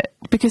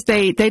because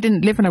they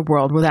didn't live in a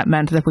world where that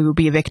meant that we would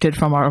be evicted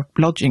from our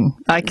lodging.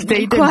 Like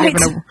they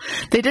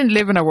didn't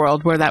live in a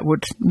world where that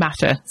would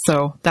matter.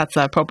 So that's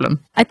a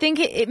problem. I think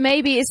it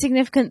maybe is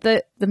significant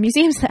that the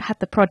museums that had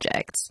the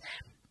projects,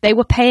 they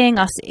were paying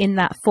us in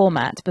that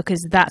format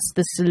because that's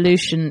the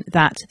solution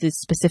that the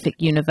specific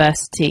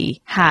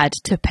university had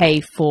to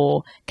pay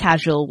for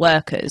casual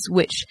workers,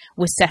 which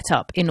was set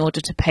up in order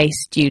to pay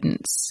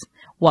students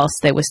whilst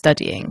they were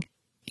studying.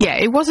 Yeah,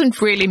 it wasn't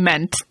really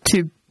meant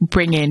to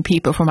bring in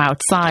people from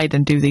outside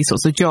and do these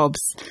sorts of jobs.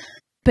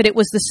 But it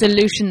was the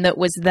solution that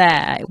was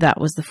there. That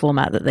was the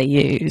format that they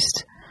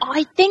used.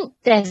 I think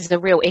there's a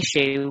real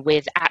issue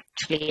with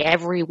actually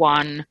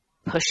everyone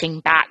pushing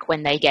back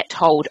when they get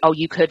told,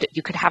 you could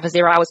have a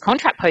 0 hours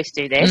contract post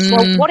do this.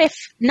 Well, what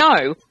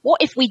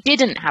if we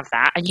didn't have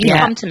that and you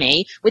come to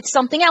me with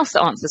something else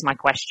that answers my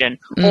question?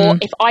 Or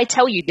if I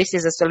tell you this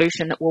is a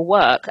solution that will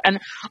work? And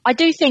I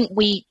do think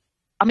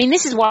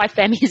this is why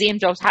fair museum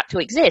jobs have to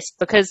exist,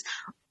 because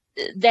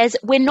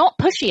we're not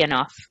pushy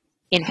enough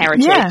in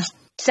heritage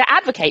to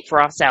advocate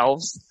for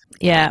ourselves.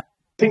 Yeah.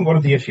 I think one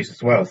of the issues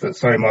as well is that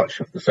so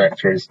much of the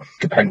sector is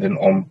dependent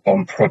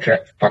on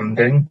project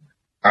funding.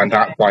 And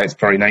that, by its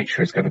very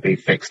nature, is going to be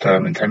fixed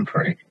term and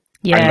temporary.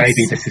 Yes. And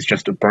maybe this is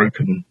just a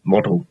broken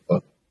model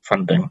of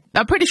funding.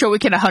 I'm pretty sure we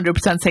can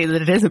 100% say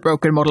that it is a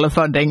broken model of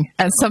funding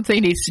and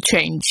something needs to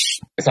change.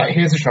 It's like,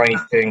 here's a shiny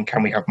thing,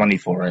 can we have money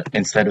for it?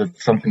 Instead of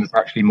something that's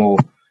actually more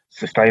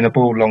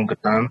sustainable, longer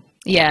term.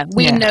 Yeah,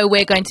 we know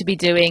we're going to be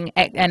doing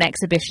an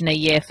exhibition a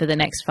year for the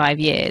next 5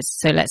 years.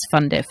 So let's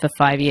fund it for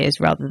 5 years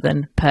rather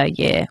than per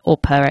year or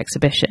per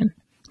exhibition.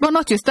 Well,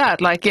 not just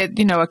that, like, a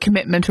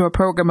commitment to a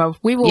program of,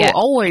 we will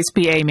always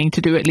be aiming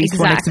to do at least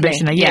one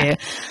exhibition a year.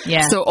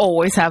 Yeah. So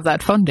always have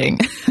that funding.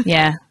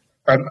 Yeah.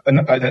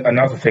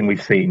 Another thing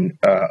we've seen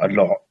a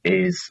lot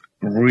is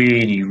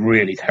really,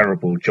 really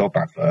terrible job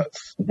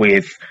adverts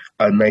with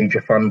a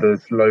major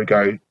funder's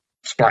logo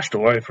splashed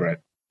all over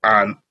it.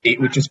 And it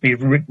would just be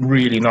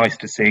really nice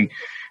to see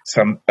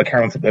some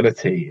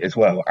accountability as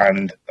well,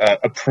 and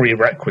a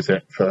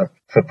prerequisite for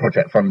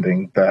project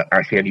funding that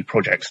actually any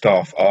project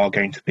staff are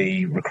going to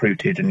be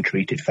recruited and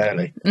treated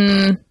fairly.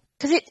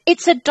 Because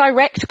it's a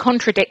direct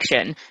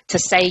contradiction to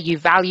say you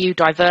value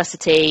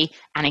diversity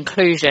and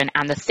inclusion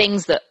and the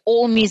things that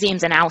all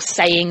museums are now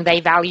saying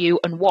they value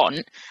and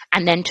want,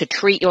 and then to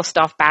treat your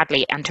staff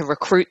badly and to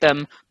recruit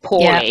them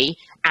poorly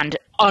and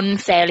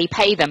unfairly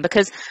pay them,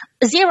 because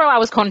 0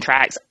 hours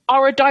contracts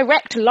are a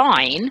direct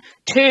line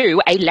to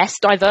a less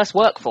diverse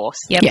workforce.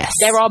 Yes.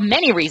 There are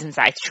many reasons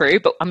that it's true,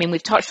 but I mean,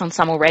 we've touched on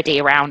some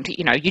already around,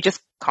 you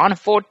just can't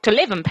afford to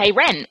live and pay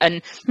rent.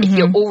 And if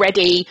you're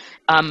already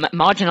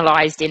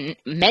marginalized in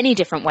many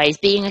different ways,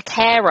 being a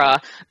carer,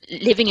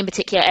 living in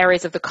particular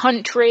areas of the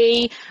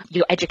country,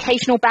 your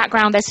educational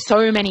background, there's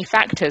so many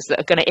factors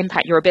that are going to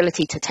impact your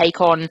ability to take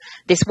on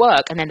this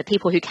work. And then the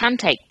people who can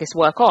take this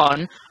work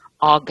on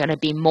are going to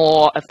be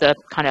more of the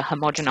kind of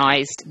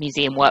homogenized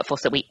museum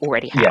workforce that we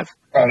already have.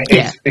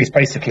 It's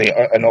basically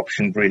an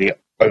option really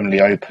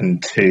only open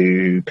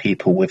to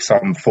people with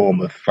some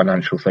form of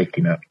financial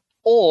safety net.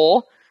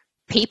 Or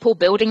people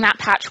building that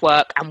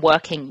patchwork and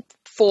working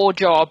 4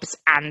 jobs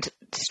and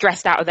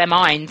stressed out of their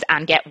minds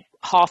and get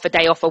half a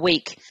day off a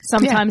week.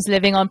 Sometimes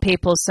living on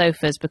people's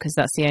sofas because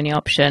that's the only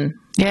option.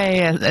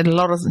 Yeah, a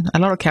lot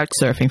of couch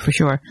surfing for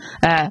sure.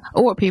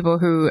 Or people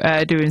who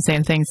do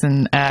insane things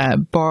and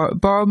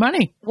borrow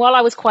money. While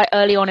I was quite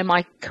early on in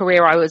my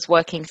career, I was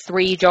working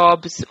 3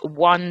 jobs,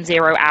 1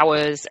 0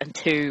 hours and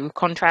 2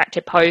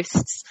 contracted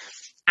posts.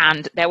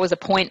 And there was a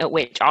point at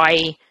which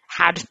I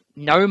had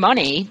no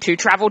money to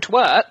travel to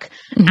work,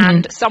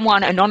 and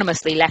someone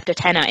anonymously left a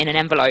tenner in an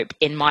envelope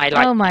in my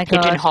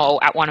pigeonhole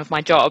at one of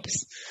my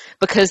jobs,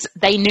 because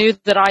they knew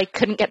that I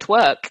couldn't get to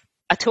work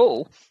at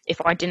all if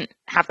I didn't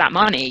have that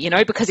money,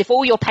 because if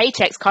all your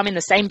paychecks come in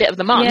the same bit of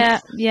the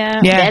month,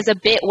 there's a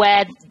bit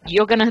where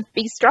you're going to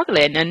be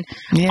struggling. And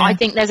I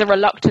think there's a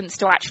reluctance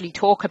to actually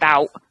talk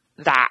about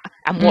that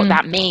and what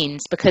that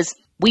means, because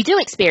we do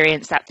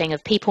experience that thing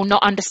of people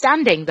not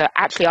understanding that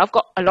actually I've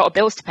got a lot of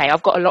bills to pay.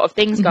 I've got a lot of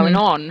things going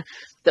on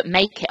that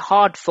make it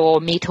hard for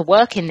me to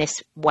work in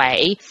this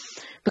way,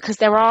 because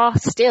there are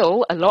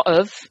still a lot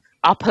of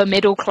upper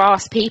middle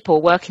class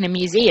people working in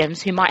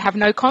museums who might have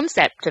no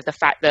concept of the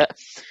fact that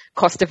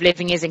cost of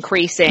living is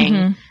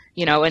increasing,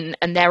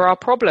 and there are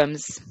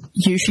problems.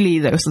 Usually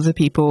those are the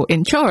people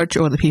in charge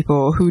or the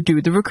people who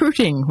do the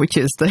recruiting, which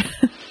is the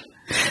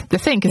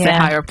thing, because they're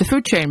higher up the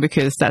food chain,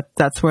 because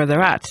that's where they're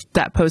at.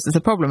 That poses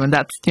a problem. And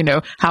that's,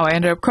 how I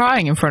ended up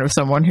crying in front of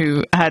someone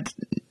who had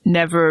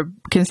never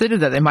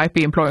considered that they might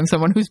be employing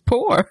someone who's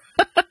poor.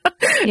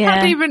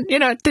 Not even,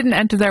 it didn't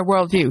enter their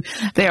worldview.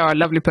 They are a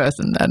lovely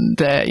person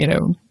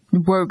and,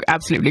 were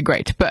absolutely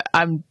great. But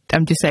I'm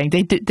just saying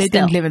they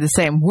didn't live in the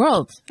same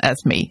world as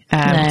me,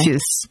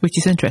 which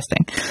is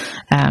interesting.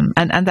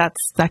 And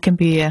that can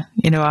be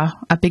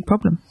a big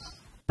problem.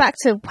 Back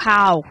to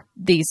how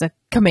these are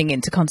coming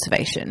into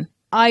conservation.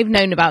 I've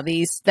known about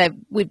these.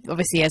 We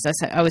obviously, as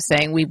I was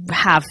saying, we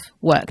have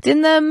worked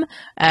in them.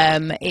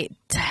 It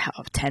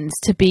tends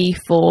to be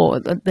for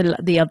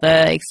the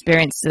other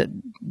experience that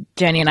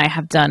Jenny and I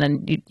have done,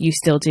 and you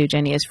still do,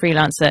 Jenny, as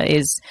freelancer,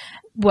 is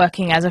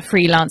working as a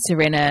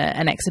freelancer in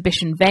an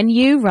exhibition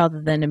venue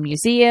rather than a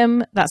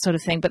museum, that sort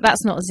of thing. But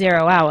that's not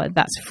 0 hour,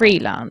 that's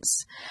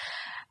freelance.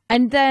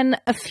 And then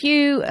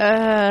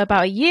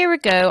about a year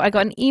ago, I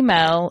got an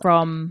email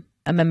from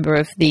a member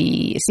of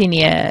the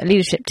senior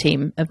leadership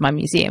team of my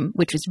museum,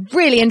 which was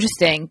really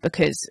interesting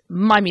because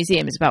my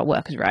museum is about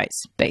workers'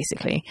 rights,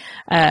 basically,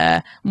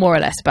 more or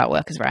less about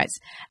workers' rights.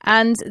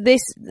 And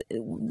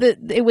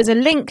it was a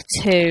link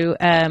to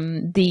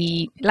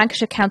the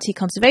Lancashire County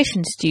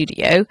Conservation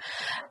Studio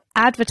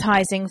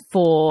advertising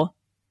for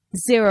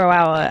 0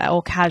 hour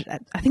or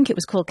I think it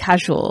was called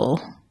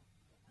casual.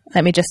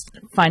 Let me just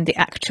find the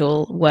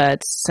actual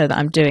words so that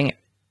I'm doing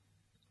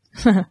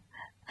it.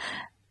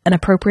 An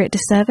appropriate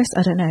disservice?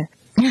 I don't know.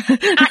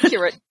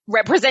 Accurate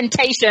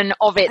representation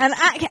of it.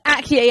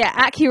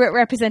 Accurate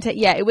representation.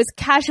 Yeah, it was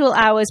casual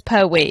hours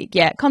per week.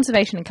 Yeah,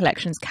 Conservation and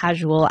Collections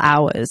casual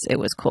hours, it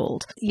was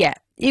called. Yeah,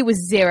 it was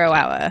 0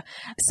 hour.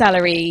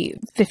 Salary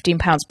 £15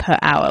 per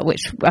hour,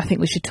 which I think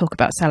we should talk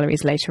about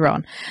salaries later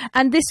on.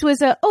 And this was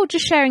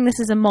just sharing this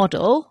as a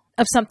model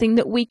of something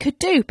that we could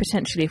do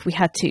potentially if we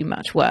had too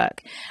much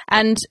work.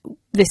 And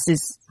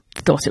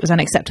thought it was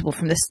unacceptable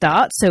from the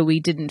start, so we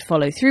didn't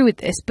follow through with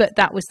this. But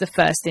that was the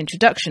first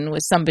introduction,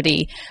 was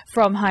somebody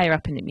from higher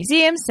up in the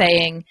museum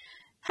saying,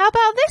 how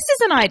about this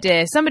as an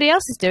idea? Somebody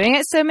else is doing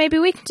it, so maybe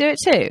we can do it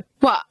too.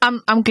 Well,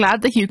 I'm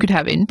glad that you could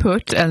have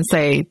input and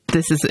say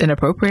this is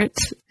inappropriate.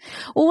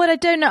 Well, what I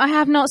don't know, I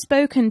have not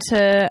spoken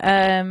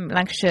to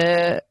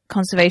Lancashire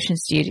Conservation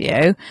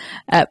Studio,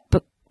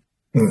 but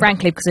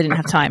frankly, because I didn't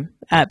have time,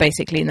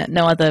 basically,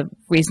 no other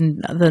reason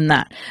than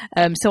that.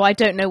 So I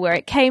don't know where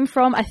it came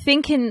from. I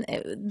think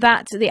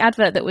the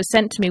advert that was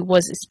sent to me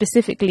was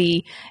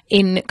specifically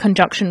in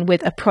conjunction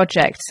with a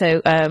project.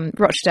 So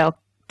Rochdale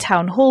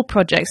Town Hall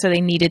project. So they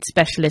needed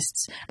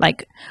specialists,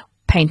 like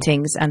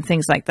paintings and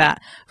things like that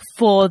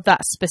for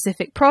that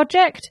specific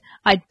project.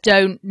 I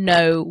don't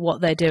know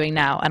what they're doing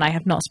now, and I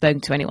have not spoken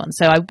to anyone.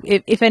 So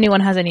if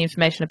anyone has any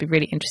information, I'd be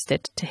really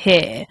interested to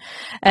hear.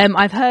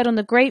 I've heard on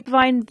the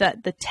grapevine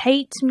that the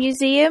Tate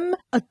Museum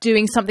are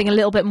doing something a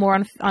little bit more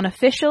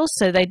unofficial,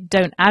 so they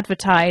don't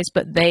advertise,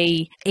 but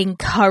they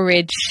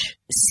encourage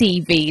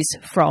CVs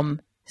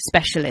from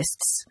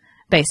specialists,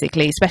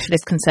 basically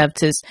specialist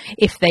conservators,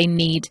 if they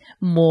need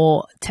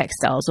more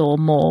textiles or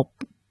more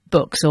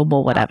books or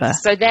more whatever.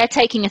 So they're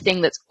taking a thing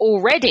that's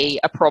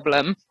already a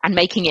problem and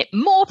making it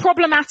more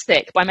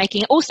problematic by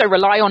making it also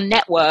rely on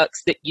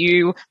networks that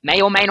you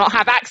may or may not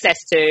have access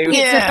to.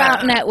 It's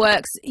about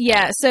networks.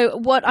 Yeah. So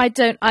what I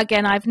did contact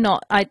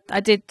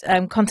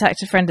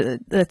a friend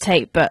at the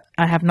Tate, but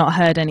I have not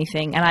heard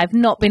anything, and I've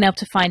not been able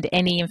to find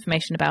any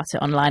information about it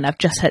online. I've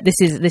just heard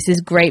this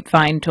is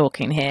grapevine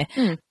talking here.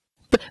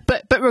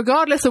 But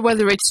regardless of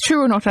whether it's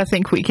true or not, I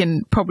think we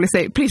can probably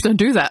say, please don't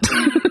do that.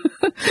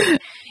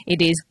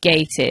 It is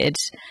gated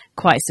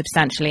quite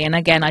substantially. And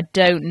again, I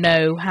don't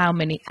know how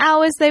many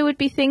hours they would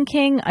be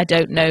thinking. I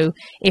don't know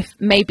if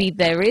maybe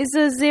there is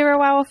a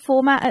 0-hour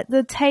format at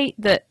the Tate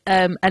that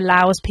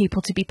allows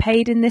people to be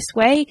paid in this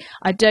way.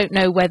 I don't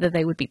know whether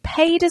they would be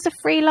paid as a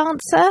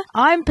freelancer.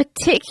 I'm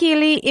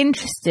particularly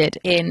interested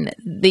in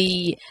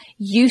the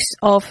use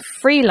of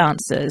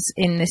freelancers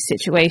in this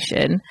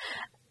situation,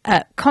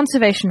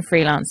 conservation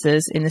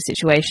freelancers in this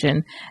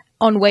situation,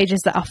 on wages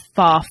that are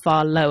far,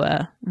 far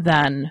lower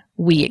than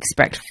we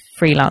expect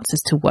freelancers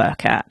to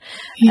work at.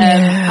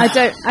 I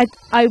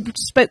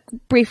spoke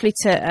briefly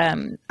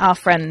to our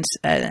friend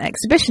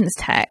Exhibitions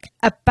Tech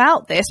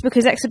about this,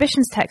 because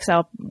Exhibitions Techs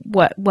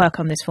work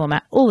on this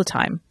format all the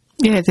time.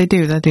 Yeah, they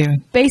do.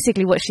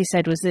 Basically, what she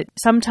said was that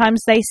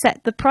sometimes they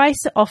set the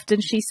price, often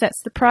she sets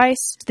the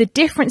price. The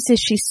differences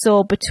she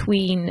saw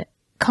between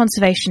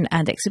conservation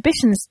and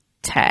Exhibitions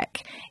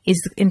Tech is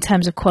in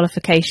terms of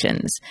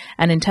qualifications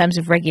and in terms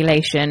of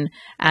regulation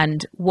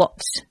and what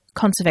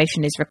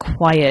conservation is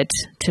required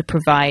to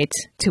provide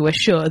to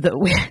assure that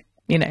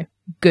we're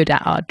good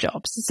at our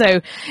jobs.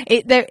 So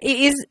it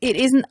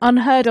isn't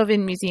unheard of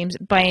in museums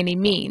by any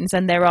means,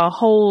 and there are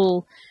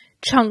whole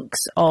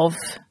chunks of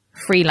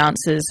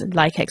freelancers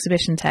like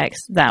Exhibition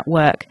Techs that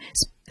work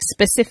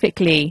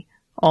specifically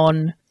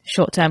on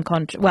short-term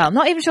contract. Well,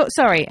 not even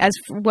as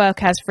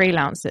work as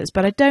freelancers,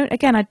 but I don't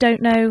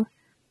know.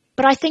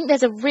 But I think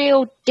there's a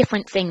real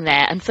different thing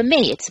there. And for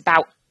me, it's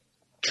about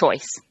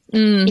choice.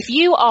 If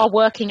you are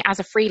working as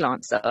a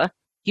freelancer,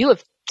 you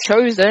have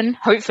chosen,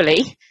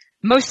 hopefully,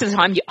 most of the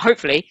time,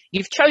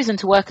 you've chosen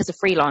to work as a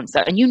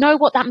freelancer. And you know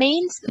what that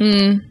means?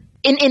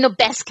 In a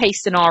best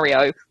case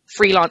scenario,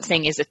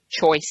 freelancing is a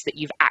choice that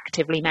you've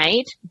actively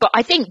made. But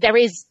I think there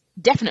is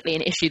definitely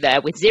an issue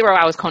there with 0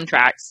 hours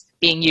contracts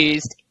being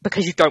used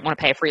because you don't want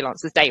to pay a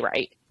freelancer's day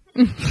rate.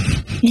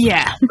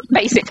 Yeah,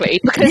 basically,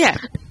 because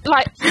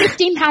like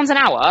 £15 an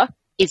hour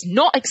is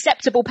not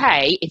acceptable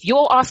pay if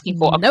you're asking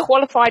for a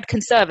qualified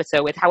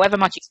conservator with however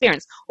much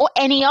experience, or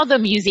any other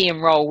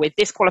museum role with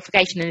this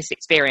qualification and this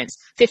experience.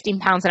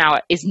 £15 an hour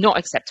is not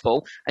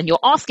acceptable, and you're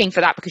asking for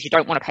that because you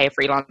don't want to pay a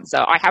freelancer.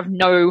 I have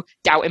no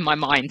doubt in my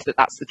mind that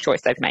that's the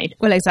choice they've made.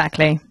 Well,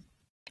 exactly.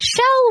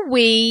 Shall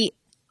we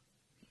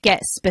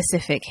get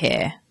specific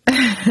here?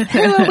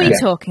 Who are we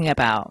talking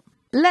about?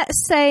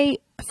 Let's say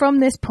from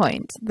this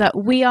point that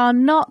we are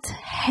not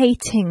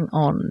hating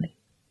on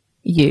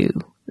you,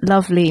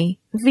 lovely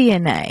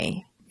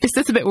V&A. Is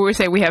this a bit where we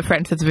say we have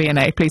friends at the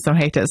V&A? Please don't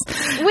hate us. We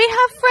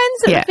have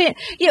friends at the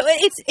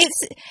V&A.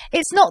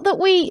 It's not that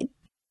we...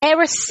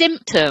 They're a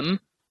symptom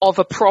of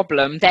a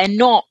problem. They're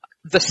not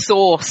the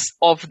source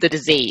of the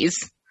disease.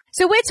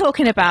 So we're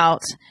talking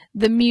about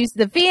the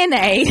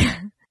V&A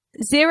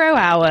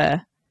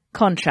 0-hour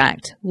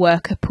contract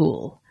worker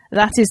pool.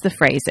 That is the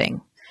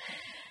phrasing.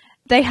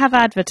 They have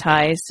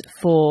advertised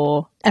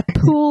for a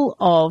pool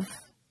of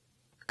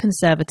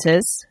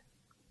conservators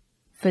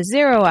for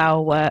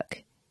 0-hour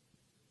work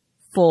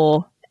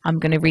for, I'm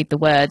going to read the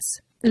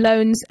words,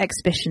 loans,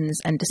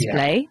 exhibitions and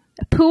display.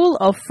 A pool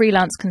of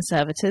freelance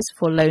conservators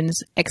for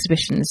loans,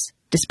 exhibitions,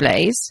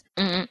 displays.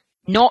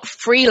 Not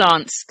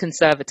freelance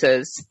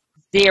conservators,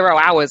 0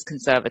 hours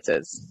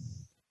conservators.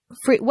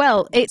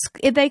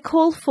 They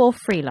call for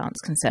freelance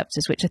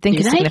conservators, which I think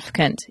is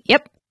significant.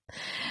 Yep.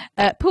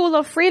 Pool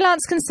of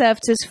freelance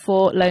conservators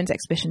for loans,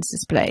 exhibitions,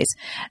 displays.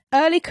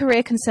 Early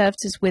career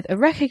conservators with a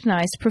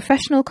recognised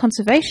professional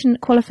conservation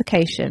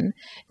qualification,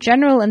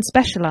 general and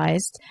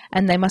specialised,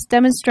 and they must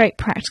demonstrate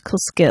practical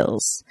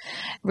skills.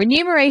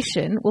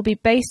 Remuneration will be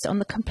based on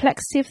the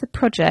complexity of the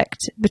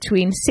project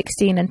between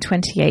 £16 and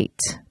 £28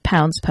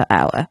 per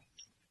hour.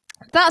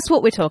 That's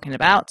what we're talking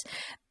about.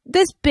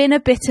 There's been a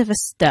bit of a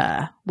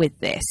stir with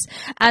this,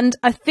 and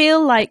I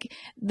feel like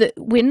that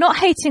we're not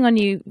hating on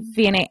you,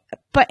 V&A,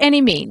 by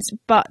any means,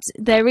 but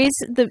there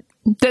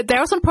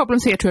are some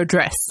problems here to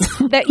address.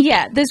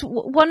 There's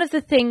one of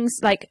the things,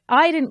 like,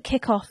 I didn't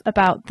kick off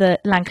about the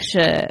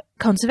Lancashire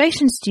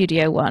Conservation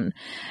Studio one,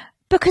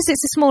 Because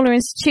it's a smaller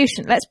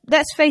institution.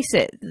 Let's face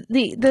it.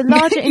 The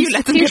larger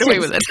institutions, get away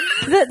with it.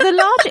 the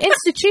larger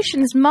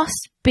institutions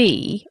must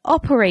be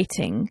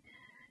operating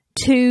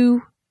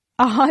to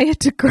a higher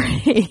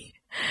degree.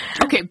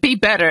 Okay, be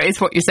better is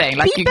what you're saying.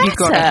 Like be you've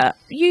got to...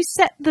 You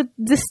set the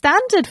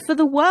standard for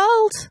the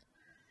world.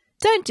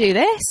 Don't do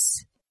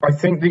this. I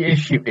think the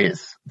issue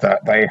is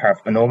that they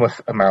have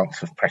enormous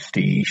amounts of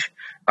prestige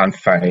and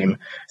fame,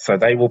 so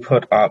they will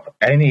put up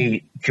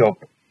any job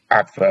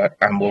advert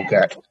and will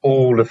get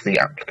all of the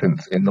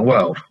applicants in the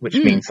world, which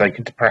means they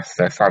can depress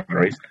their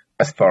salaries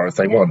as far as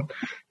they want.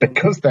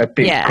 Because they're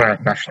big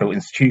grand national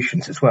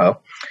institutions as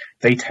well,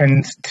 they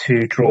tend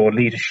to draw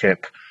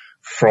leadership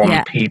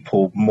from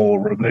people more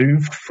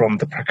removed from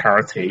the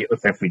precarity of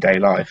everyday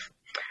life.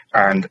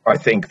 And I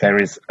think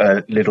there is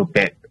a little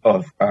bit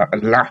of a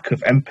lack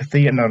of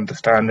empathy and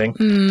understanding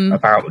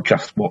about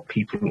just what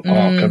people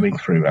are going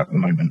through at the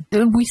moment.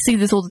 We see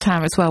this all the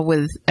time as well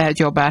with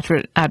job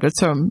adverts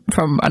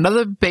from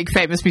another big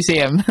famous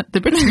museum, the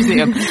British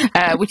Museum,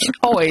 which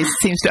always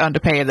seems to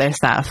underpay their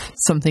staff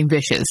something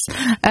vicious.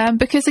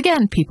 Because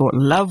again, people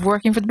love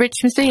working for the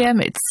British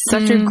Museum. It's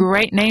such a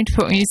great name to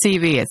put on your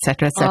CV,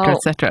 etc., etc.,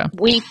 etc.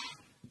 We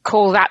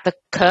call that the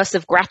curse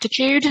of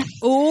gratitude.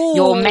 Ooh.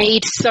 You're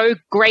made so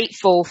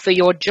grateful for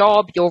your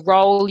job, your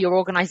role, your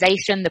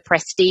organization, the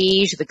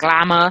prestige, the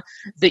glamour,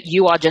 that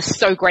you are just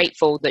so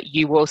grateful that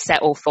you will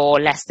settle for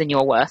less than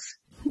you're worth.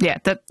 Yeah,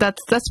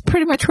 that's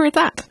pretty much where it's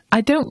at.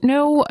 I don't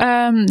know,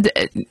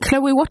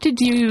 Chloe, what did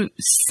you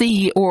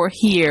see or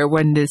hear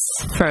when this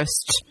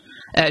first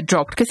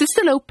dropped? Because it's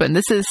still open.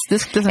 This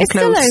doesn't close. It's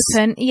still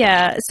open,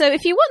 yeah. So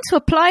if you want to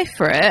apply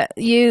for it,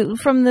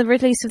 from the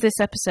release of this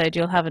episode,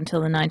 you'll have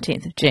until the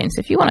 19th of June. So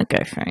if you want to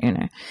go for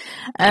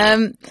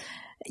it,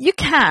 you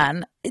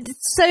can.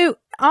 So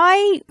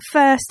I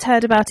first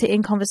heard about it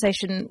in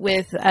conversation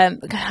with,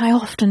 I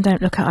often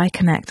don't look at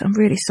iConnect. I'm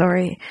really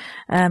sorry.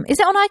 Is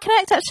it on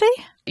iConnect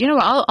actually? You know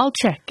what? I'll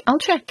check.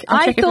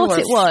 I thought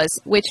it was,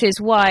 which is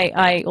why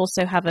I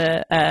also have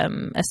a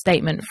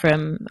statement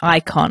from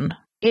Icon.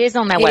 It is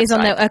on their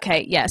website.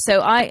 Okay, yeah. So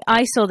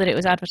I saw that it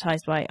was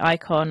advertised by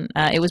Icon.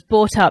 It was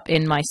brought up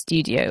in my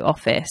studio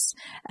office,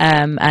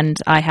 and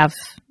I have,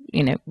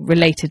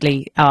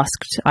 relatedly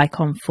asked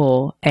Icon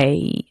for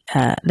a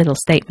little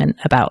statement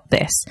about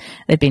this.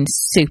 They've been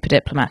super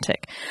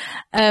diplomatic.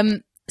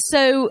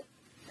 So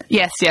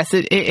yes,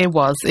 it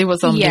was. It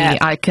was on the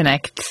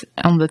iConnect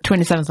on the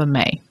 27th of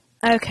May.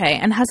 Okay,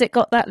 and has it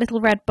got that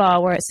little red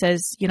bar where it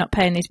says you're not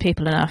paying these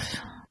people enough?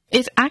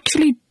 It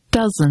actually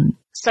doesn't.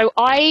 So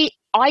I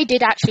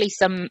did actually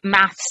some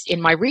maths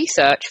in my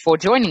research for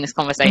joining this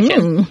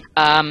conversation.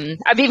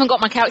 I've even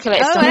got my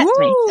calculator still next to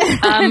me.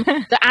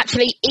 That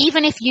actually,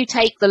 even if you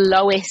take the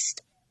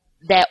lowest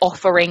they're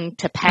offering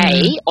to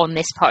pay on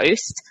this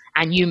post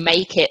and you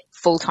make it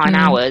full-time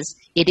hours,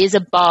 it is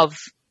above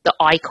the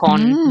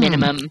Icon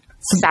minimum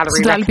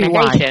salary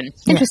recommendation.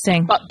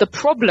 Interesting. But the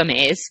problem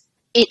is,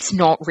 it's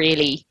not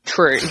really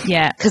true.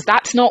 Yeah. Because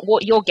that's not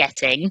what you're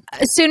getting.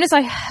 As soon as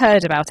I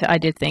heard about it, I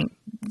did think,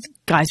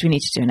 guys, we need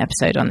to do an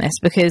episode on this,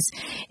 because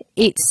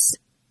it's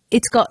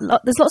got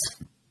there's lots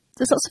of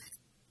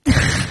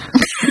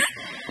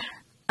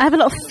I have a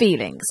lot of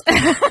feelings.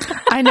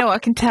 I know, I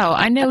can tell.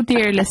 I know,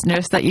 dear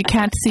listeners, that you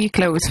can't see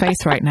Chloe's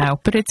face right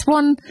now, but it's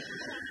one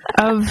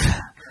of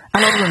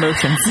a lot of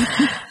emotions.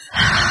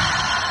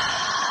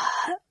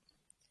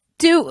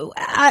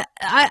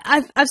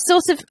 I've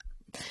sort of...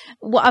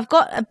 Well, I've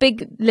got a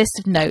big list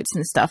of notes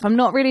and stuff. I'm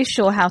not really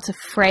sure how to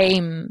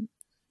frame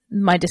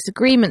my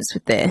disagreements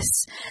with this.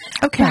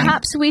 Okay.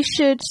 Perhaps I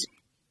should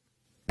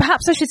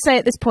say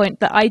at this point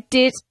that I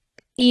did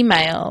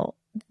email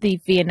the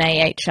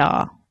V&A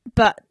HR,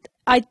 but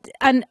I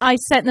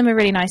sent them a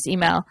really nice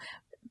email,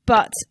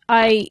 but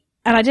I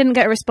didn't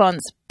get a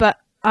response, but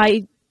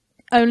I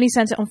only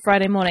sent it on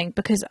Friday morning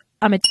because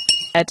I'm a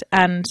d***head,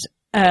 and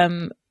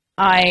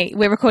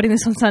we're recording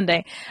this on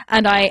Sunday,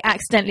 and I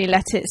accidentally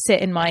let it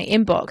sit in my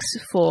inbox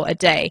for a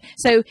day.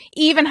 So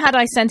even had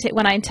I sent it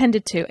when I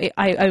intended to,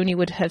 I only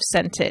would have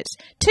sent it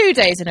 2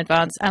 days in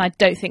advance, and I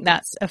don't think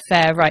that's a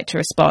fair right to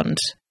respond.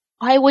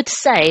 I would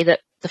say that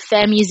the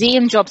Fair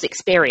Museum Jobs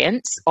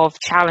experience of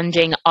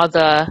challenging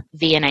other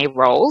V&A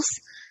roles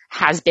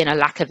has been a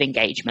lack of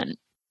engagement.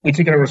 We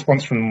did get a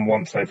response from them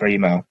once over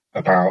email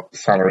about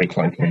salary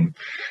cloaking.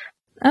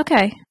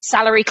 Okay.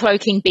 Salary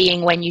cloaking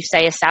being when you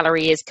say a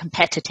salary is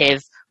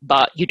competitive,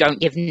 but you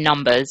don't give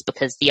numbers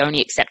because the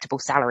only acceptable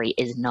salary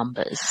is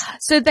numbers.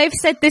 So they've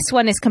said this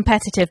one is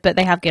competitive, but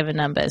they have given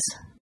numbers.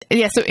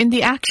 Yeah, so in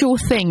the actual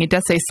thing, it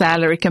does say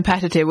salary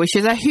competitive, which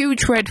is a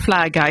huge red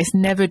flag, guys.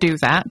 Never do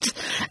that.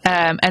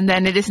 And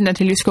then it isn't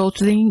until you scroll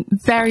to the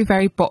very,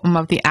 very bottom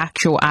of the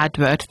actual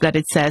advert that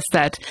it says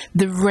that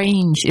the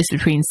range is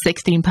between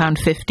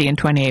 £16.50 and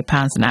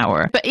 £28 an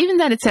hour. But even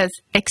then it says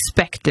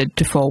expected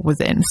to fall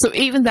within. So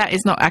even that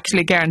is not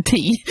actually a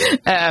guarantee.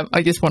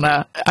 I just want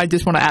to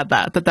add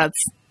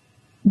that's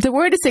the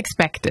word is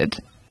expected.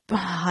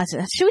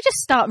 Should we just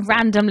start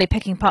randomly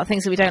picking apart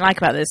things that we don't like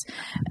about this?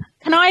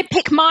 Can I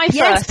pick my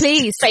first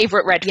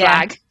favourite red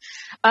flag?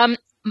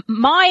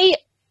 my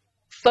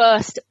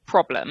first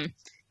problem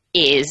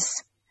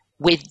is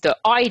with the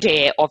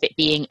idea of it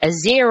being a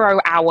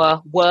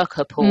 0-hour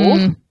worker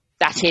pool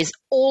that is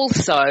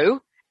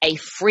also a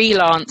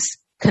freelance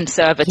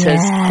conservators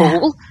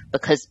pool,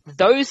 because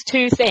those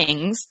two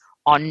things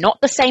are not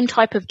the same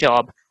type of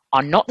job,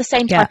 are not the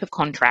same type of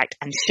contract,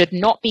 and should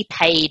not be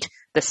paid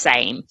the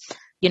same.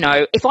 You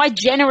know, if I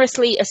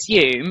generously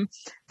assume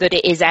that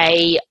it is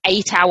a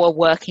 8-hour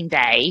working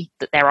day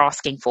that they're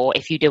asking for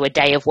if you do a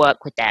day of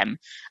work with them,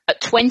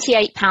 at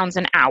 £28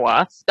 an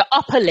hour, the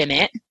upper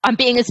limit, I'm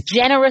being as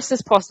generous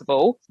as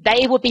possible,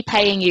 they would be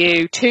paying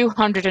you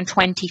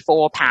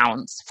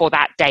 £224 for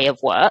that day of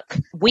work.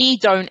 We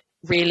don't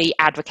really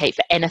advocate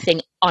for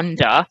anything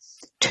under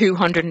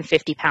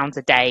 £250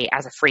 a day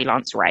as a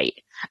freelance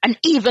rate. And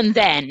even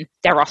then,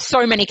 there are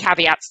so many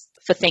caveats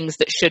for things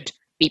that should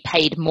be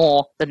paid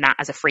more than that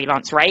as a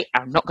freelance rate.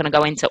 I'm not going to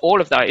go into all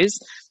of those,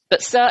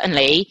 but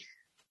certainly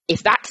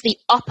if that's the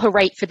upper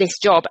rate for this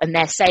job and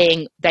they're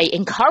saying they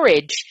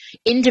encourage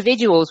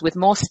individuals with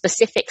more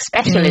specific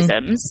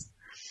specialisms,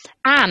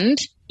 and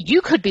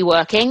you could be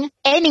working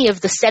any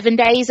of the 7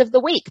 days of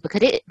the week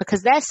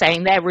because they're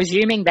saying they're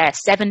resuming their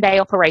 7-day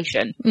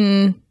operation.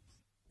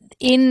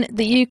 In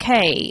the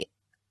UK,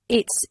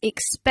 it's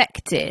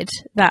expected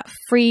that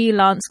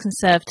freelance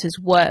conservators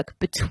work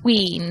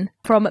between,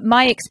 from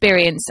my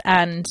experience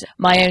and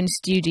my own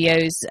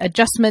studio's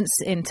adjustments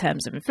in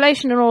terms of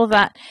inflation and all of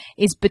that,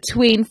 is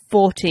between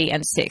 40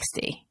 and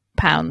 60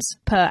 pounds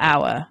per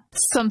hour.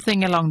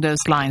 Something along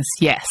those lines,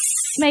 yes.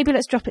 Maybe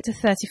let's drop it to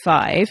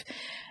 35.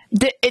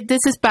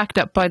 This is backed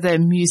up by the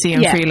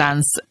museum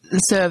freelance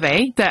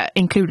survey that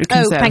included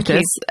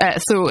conservators.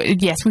 So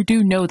yes, we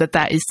do know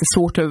that is the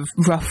sort of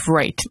rough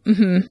rate.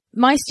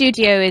 My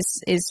studio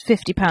is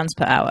 £50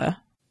 per hour.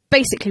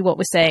 Basically what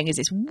we're saying is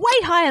it's way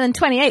higher than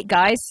 28,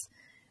 guys.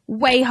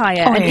 Way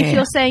higher. If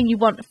you're saying you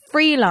want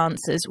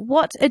freelancers,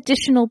 what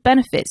additional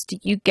benefits do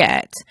you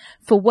get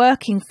for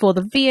working for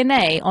the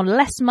V&A on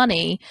less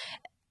money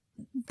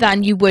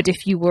than you would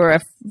if you were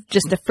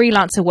just a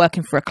freelancer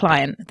working for a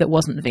client that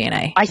wasn't the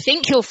V&A? I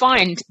think you'll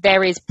find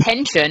there is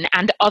pension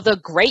and other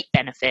great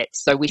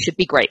benefits, so we should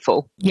be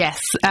grateful.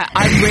 Yes,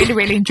 I'm really,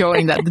 really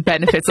enjoying that the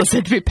benefits are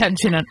said to be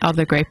pension and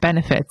other great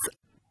benefits.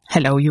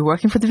 Hello, you're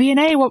working for the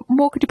V&A. What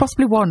more could you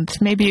possibly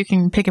want? Maybe you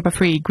can pick up a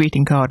free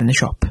greeting card in the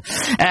shop.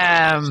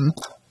 I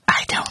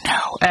don't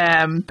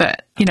know.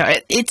 But, you know,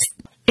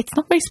 it's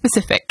not very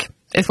specific,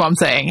 is what I'm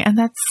saying. And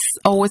that's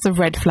always a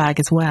red flag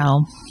as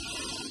well.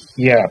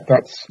 Yeah,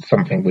 that's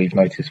something we've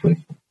noticed with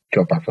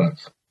job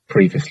adverts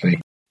previously.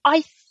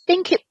 I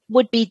think it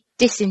would be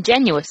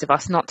disingenuous of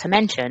us not to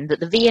mention that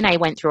the V&A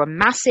went through a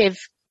massive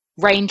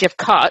range of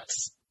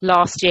cuts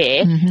last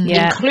year,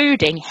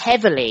 including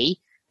heavily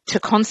to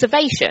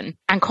conservation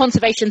and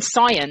conservation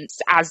science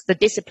as the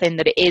discipline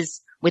that it is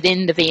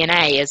within the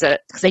V&A,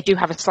 because they do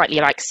have a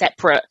slightly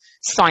separate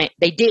science.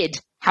 They did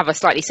have a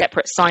slightly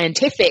separate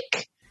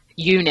scientific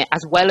unit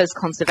as well as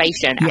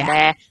conservation, and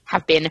there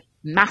have been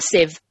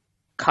massive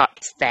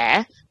cuts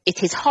there.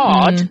 It is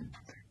hard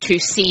to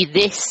see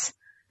this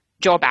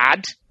job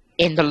ad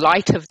in the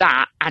light of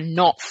that and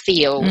not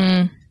feel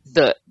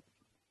that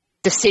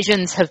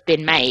decisions have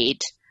been made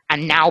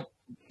and now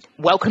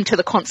welcome to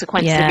the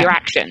consequences of your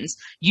actions.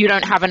 You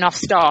don't have enough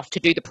staff to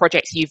do the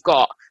projects you've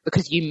got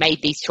because you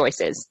made these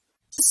choices.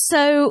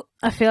 So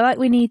I feel like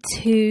we need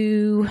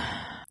to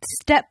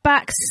step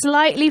back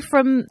slightly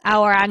from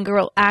our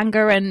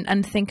anger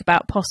and think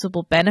about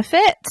possible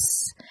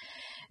benefits.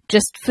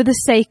 Just for the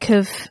sake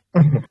of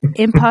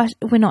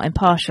we're not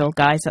impartial,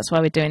 guys. That's why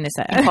we're doing this.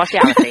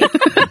 Impartiality.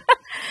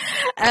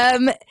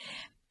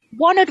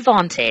 One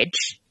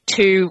advantage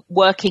to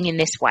working in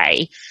this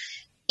way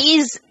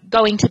is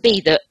going to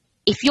be that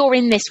if you're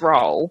in this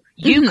role,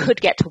 you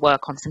could get to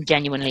work on some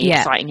genuinely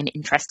exciting and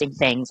interesting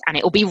things, and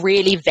it will be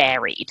really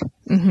varied.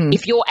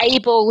 If you're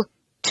able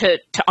to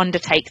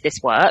undertake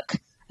this work,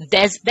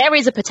 there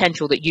is a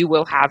potential that you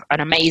will have an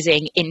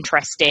amazing,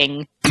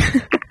 interesting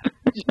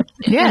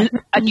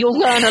and you'll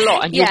learn a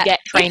lot and you'll get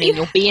training,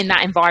 you'll be in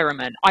that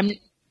environment.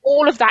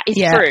 All of that is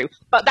true,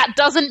 but that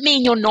doesn't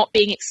mean you're not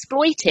being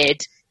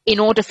exploited in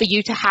order for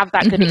you to have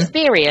that good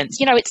experience.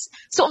 You know, it's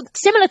sort of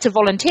similar to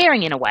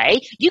volunteering in a way.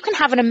 You can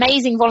have an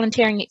amazing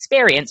volunteering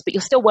experience, but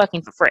you're still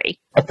working for free.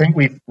 I think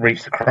we've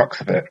reached the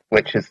crux of it,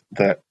 which is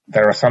that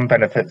there are some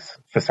benefits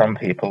for some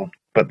people,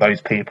 but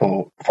those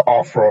people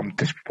are from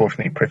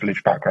disproportionately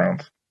privileged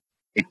backgrounds.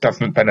 It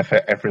doesn't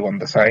benefit everyone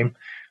the same,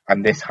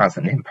 and this has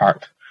an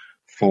impact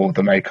for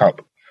the makeup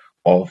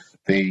of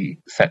the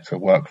sector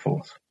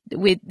workforce.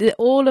 With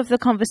all of the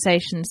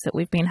conversations that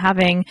we've been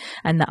having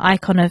and that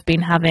ICON have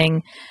been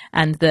having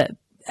and that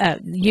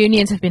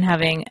unions have been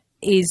having,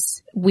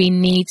 is we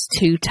need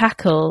to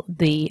tackle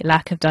the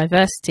lack of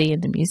diversity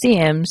in the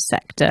museum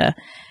sector.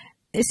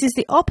 This is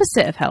the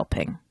opposite of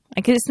helping.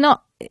 It's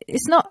not.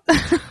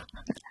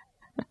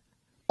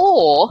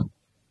 Or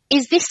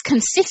is this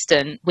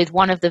consistent with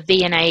one of the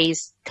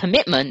V&A's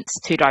commitments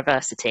to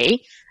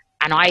diversity?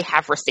 And I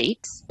have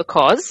receipts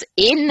because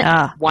in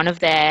one of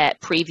their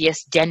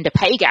previous gender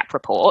pay gap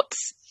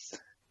reports,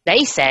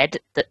 they said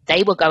that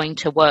they were going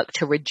to work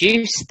to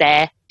reduce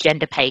their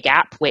gender pay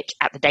gap, which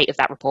at the date of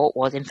that report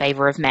was in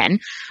favor of men,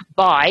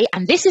 by,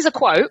 and this is a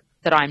quote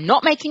that I'm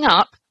not making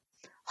up,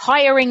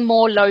 hiring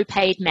more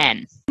low-paid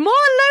men. More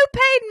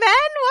low-paid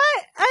men?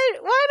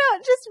 Why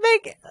not just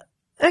make...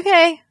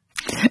 Okay.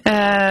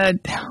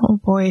 Oh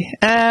boy.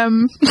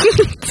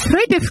 It's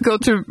very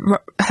difficult to...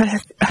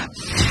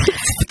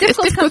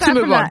 difficult to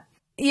move on.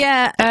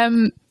 Yeah.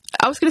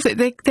 I was going to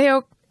say, they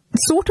are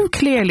sort of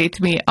clearly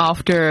to me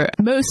after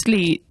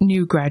mostly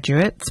new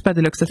graduates by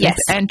the looks of things,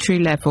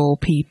 entry-level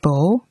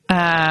people.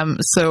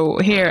 So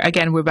here,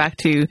 again, we're back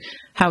to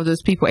how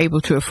those people are able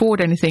to afford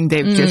anything.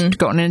 They've just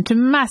gotten into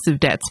massive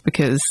debts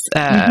because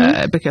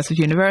of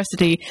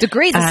university.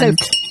 Degrees are so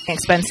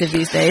expensive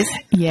these days.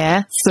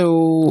 Yeah,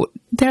 so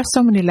there are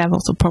so many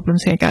levels of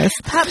problems here, guys.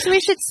 Perhaps we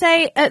should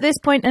say at this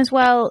point as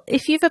well,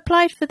 if you've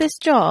applied for this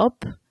job,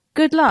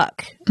 good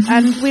luck.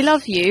 And we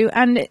love you.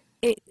 And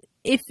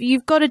if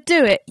you've got to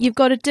do it, you've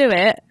got to do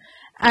it.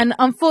 And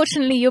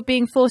unfortunately, you're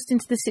being forced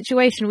into this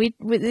situation.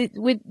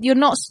 You're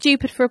not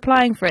stupid for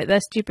applying for it. They're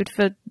stupid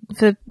for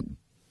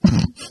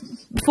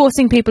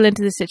forcing people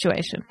into this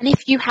situation. And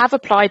if you have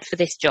applied for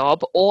this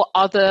job or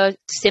other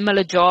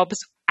similar jobs,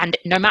 and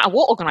no matter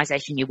what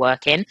organisation you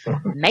work in,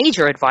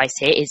 major advice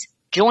here is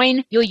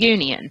join your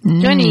union.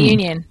 Join a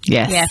union.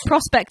 Yes. Yeah.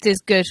 Prospect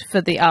is good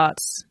for the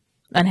arts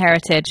and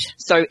heritage.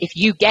 So if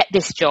you get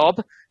this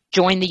job,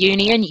 join the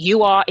union.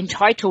 You are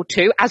entitled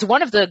to, as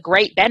one of the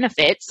great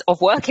benefits of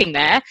working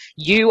there,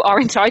 you are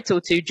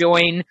entitled to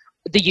join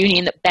the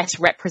union that best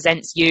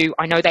represents you.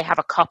 I know they have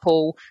a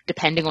couple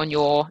depending on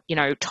your,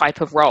 type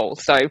of role.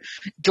 So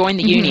join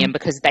the union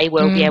because they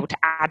will be able to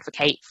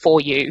advocate for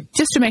you.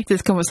 Just to make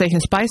this conversation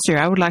spicier,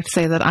 I would like to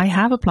say that I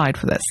have applied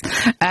for this,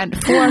 and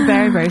for a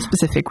very, very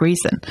specific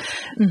reason.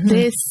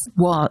 This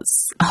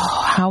was,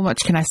 how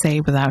much can I say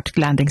without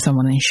landing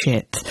someone in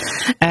shit?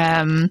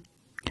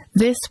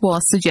 This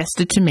was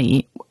suggested to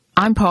me.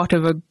 I'm part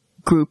of a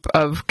group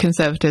of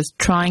conservatives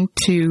trying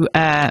to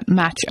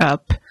match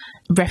up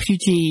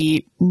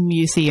refugee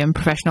museum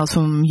professionals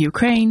from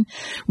Ukraine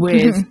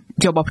with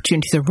job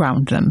opportunities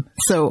around them.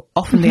 So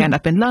often they end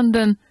up in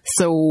London.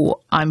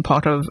 So I'm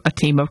part of a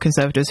team of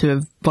conservatives who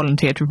have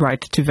volunteered to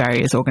write to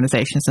various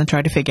organizations and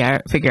try to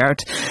figure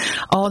out,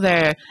 are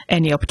there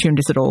any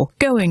opportunities at all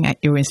going at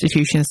your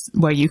institutions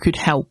where you could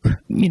help,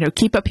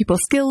 keep up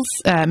people's skills,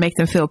 make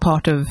them feel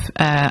part of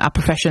a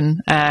profession,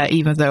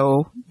 even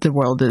though the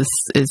world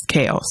is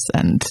chaos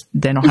and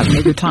they're not having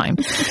a good time.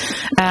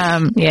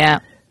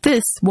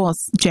 This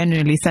was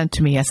genuinely sent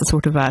to me as a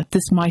sort of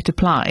this might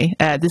apply,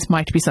 this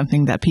might be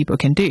something that people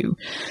can do.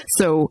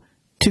 So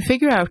to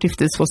figure out if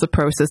this was a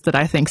process that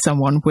I think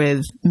someone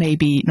with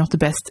maybe not the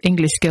best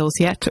English skills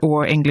yet,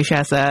 or English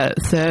as a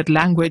third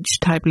language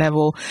type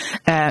level,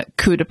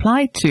 could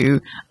apply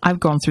to, I've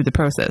gone through the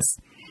process.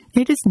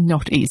 It is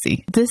not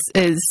easy. This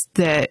is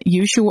the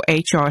usual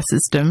HR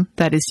system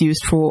that is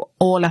used for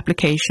all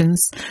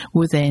applications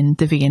within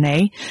the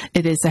V&A.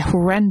 It is a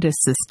horrendous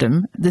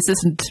system. This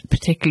isn't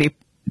particularly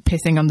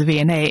pissing on the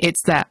V&A,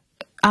 it's that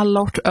a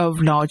lot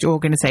of large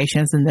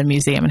organizations in the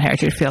museum and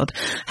heritage field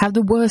have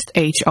the worst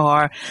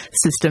HR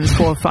systems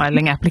for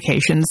filing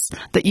applications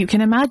that you can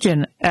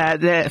imagine.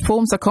 The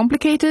forms are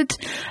complicated.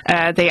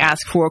 They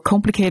ask for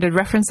complicated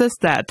references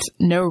that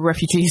no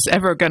refugee is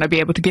ever going to be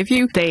able to give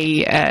you.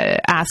 They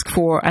ask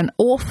for an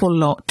awful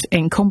lot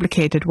in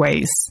complicated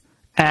ways.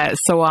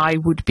 So I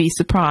would be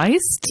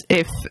surprised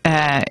if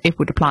it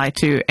would apply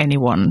to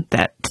anyone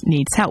that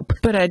needs help.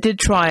 But I did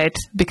try it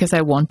because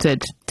I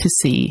wanted to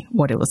see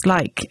what it was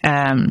like.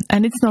 And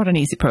it's not an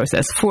easy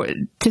process.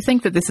 To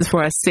think that this is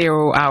for a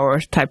 0-hour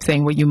type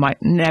thing where you might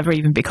never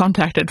even be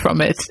contacted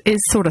from it is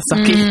sort of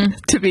sucky,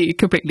 to be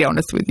completely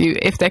honest with you.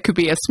 If there could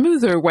be a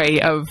smoother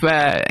way of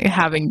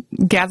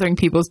gathering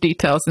people's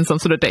details in some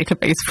sort of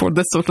database for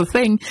this sort of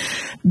thing,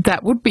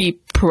 that would be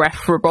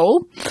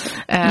preferable.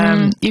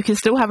 You can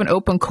still have an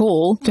open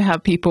call to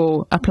have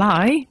people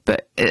apply,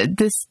 but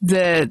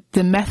the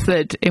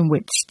method in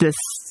which this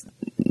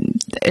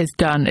is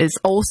done is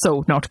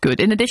also not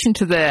good, in addition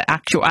to the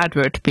actual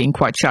advert being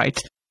quite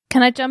shite.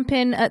 Can I jump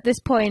in at this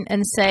point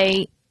and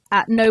say,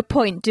 at no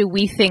point do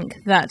we think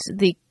that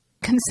the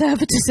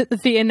Conservatives at the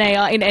V&A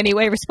are in any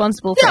way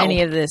responsible for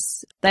any of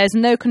this. There's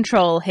no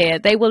control here.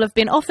 They will have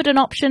been offered an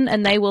option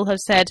and they will have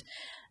said,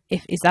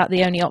 is that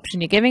the only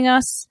option you're giving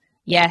us?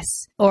 Yes.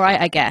 All right,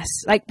 I guess.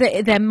 Like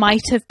there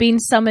might have been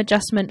some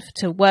adjustment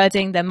to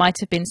wording. There might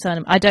have been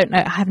some, I don't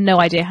know. I have no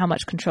idea how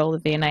much control the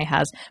V&A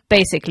has.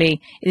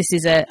 Basically, this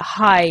is a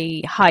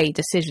high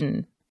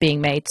decision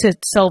being made to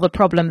solve a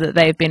problem that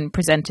they've been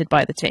presented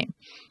by the team.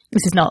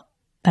 This is not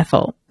their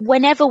fault.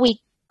 Whenever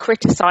we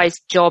criticize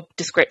job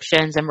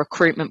descriptions and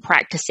recruitment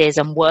practices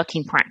and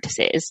working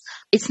practices,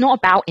 it's not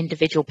about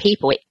individual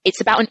people.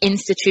 It's about an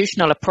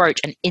institutional approach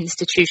and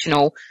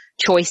institutional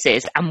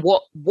choices. And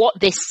what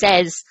this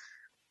says,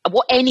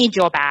 what any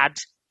job ad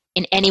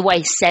in any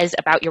way says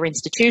about your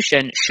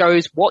institution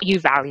shows what you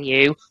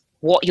value,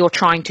 what you're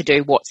trying to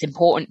do, what's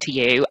important to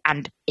you,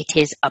 and it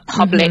is a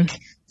public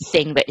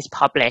thing that is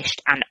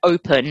published and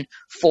open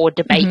for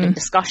debate and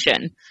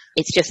discussion.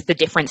 It's just the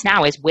difference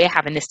now is we're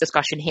having this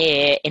discussion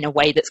here in a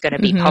way that's going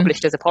to be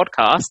published as a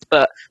podcast,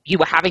 but you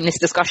were having this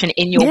discussion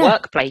in your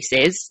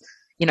workplaces,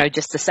 you know,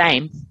 just the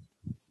same.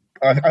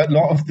 A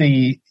lot of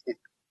the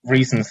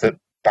reasons that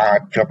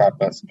bad job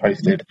adverts are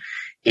posted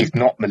is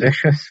not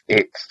malicious.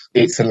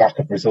 It's a lack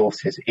of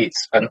resources.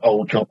 It's an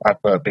old job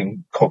advert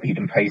being copied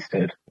and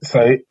pasted. So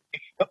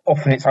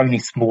often it's only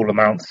small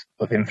amounts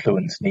of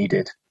influence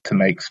needed to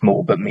make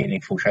small but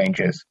meaningful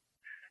changes.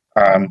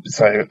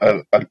 So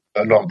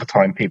a lot of the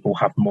time people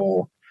have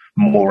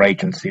more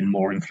agency and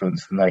more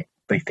influence than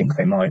they think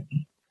they might.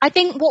 I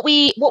think what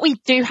we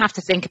do have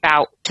to think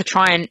about to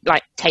try and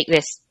like take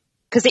this,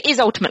 because it is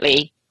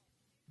ultimately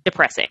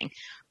depressing,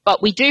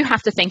 but we do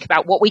have to think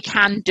about what we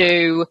can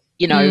do,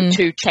 you know,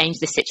 to change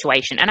this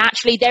situation. And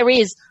actually there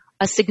is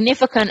a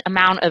significant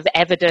amount of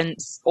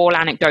evidence, all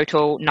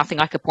anecdotal, nothing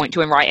I could point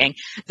to in writing,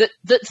 that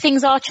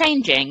things are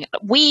changing.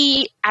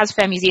 We, as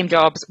Fair Museum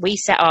Jobs, we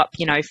set up,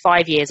 you know,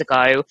 5 years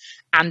ago,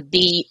 and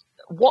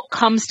what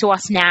comes to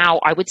us now,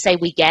 I would say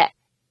we get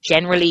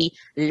generally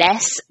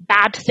less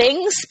bad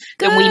things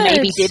than we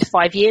maybe did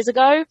 5 years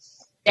ago.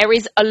 There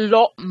is a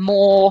lot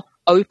more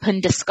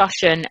open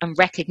discussion and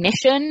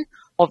recognition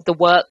of the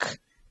work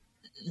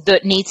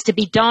that needs to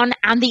be done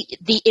and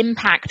the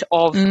impact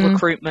of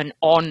recruitment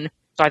on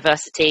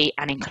diversity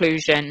and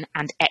inclusion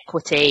and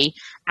equity.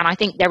 And I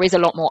think there is a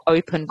lot more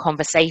open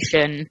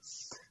conversation,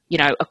 you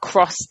know,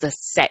 across the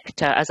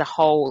sector as a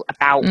whole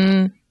about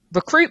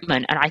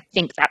recruitment. And I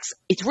think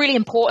it's really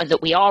important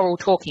that we are all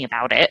talking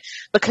about it,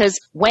 because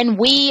when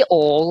we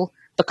all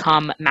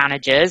become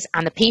managers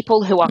and the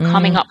people who are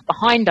coming up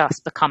behind us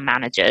become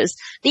managers,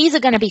 these are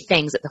going to be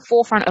things at the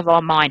forefront of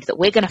our mind that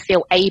we're going to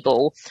feel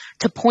able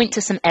to point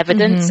to some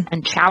evidence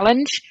and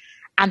challenge.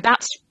 And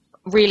that's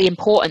really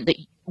important, that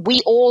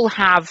we all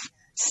have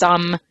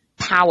some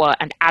power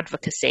and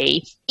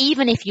advocacy,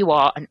 even if you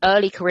are an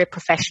early career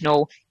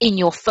professional in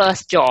your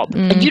first job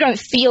and you don't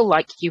feel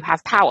like you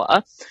have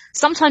power.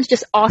 Sometimes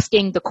just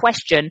asking the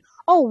question,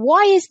 oh,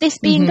 why is this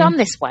being done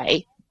this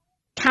way,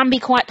 can be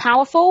quite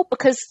powerful,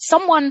 because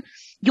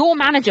your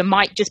manager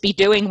might just be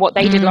doing what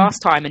they did last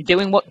time and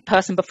doing what the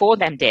person before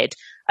them did.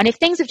 And if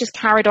things have just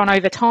carried on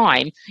over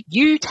time,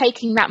 you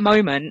taking that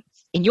moment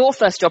in your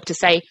first job to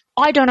say,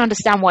 I don't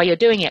understand why you're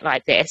doing it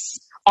like this,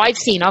 I've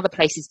seen other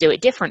places do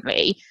it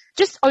differently,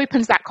 just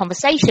opens that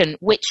conversation,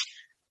 which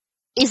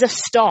is a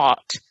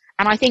start.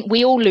 And I think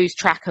we all lose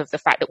track of the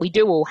fact that we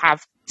do all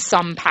have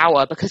some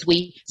power because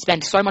we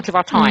spend so much of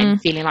our time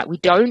feeling like we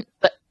don't.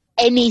 But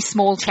any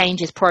small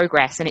change is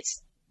progress. And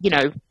it's, you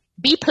know,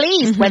 be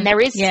pleased when there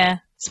is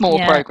small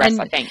progress,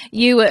 and I think.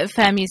 You at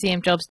Fair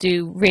Museum Jobs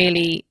do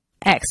really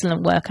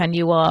excellent work, and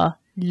you are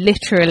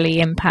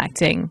literally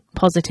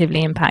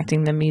positively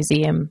impacting the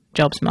museum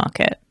jobs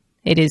market.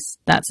 It's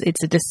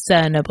a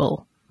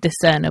discernible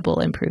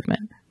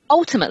improvement.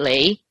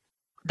 Ultimately,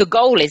 the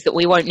goal is that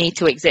we won't need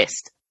to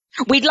exist.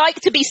 We'd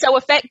like to be so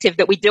effective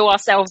that we do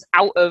ourselves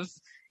out of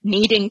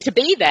needing to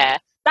be there.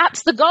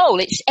 That's the goal.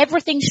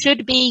 Everything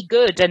should be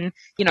good, and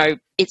you know,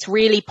 it's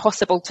really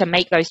possible to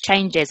make those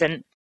changes.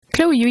 And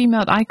Chloe, you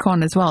emailed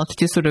Icon as well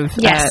to sort of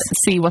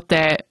see what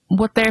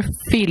their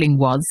feeling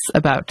was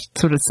about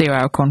sort of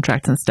 0-hour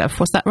contracts and stuff.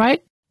 Was that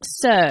right?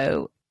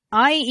 So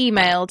I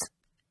emailed.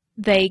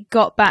 They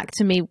got back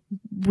to me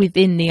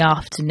within the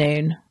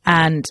afternoon,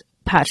 and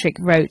Patrick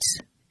wrote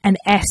an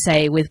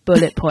essay with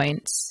bullet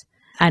points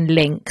and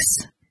links,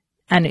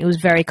 and it was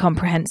very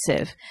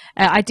comprehensive.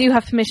 I do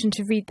have permission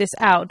to read this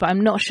out, but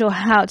I'm not sure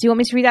how. Do you want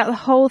me to read out the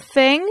whole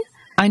thing?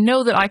 I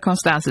know that Icon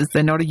stance is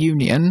they're not a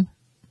union.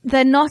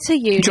 They're not a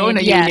union. Join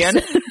a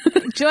union.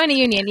 Join a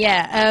union,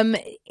 yeah.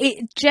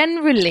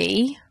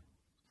 Generally,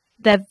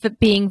 they're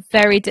being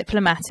very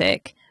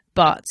diplomatic,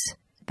 but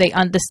they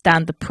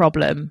understand the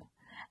problem.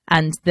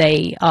 And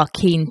they are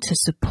keen to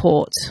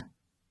support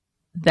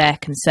their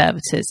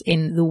conservators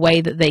in the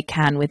way that they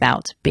can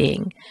without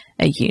being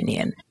a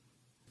union.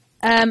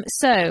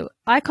 So,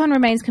 ICON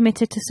remains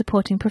committed to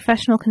supporting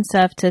professional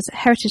conservators,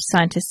 heritage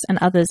scientists and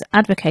others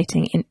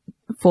advocating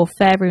for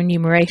fair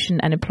remuneration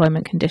and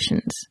employment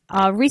conditions.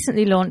 Our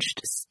recently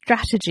launched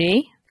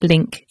strategy,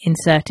 link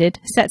inserted,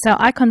 sets out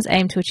ICON's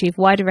aim to achieve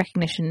wider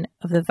recognition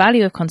of the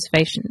value of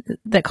conservation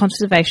that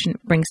conservation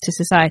brings to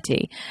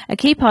society. A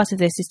key part of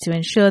this is to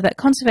ensure that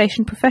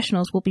conservation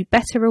professionals will be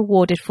better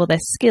rewarded for their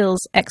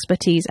skills,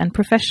 expertise and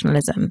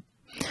professionalism.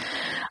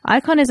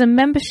 ICON is a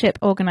membership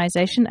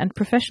organisation and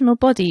professional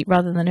body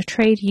rather than a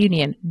trade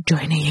union.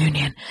 Join a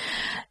union.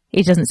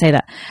 He doesn't say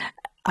that.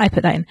 I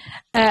put that in.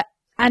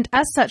 And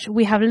as such,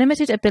 we have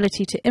limited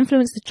ability to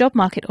influence the job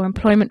market or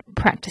employment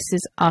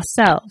practices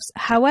ourselves.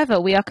 However,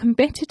 we are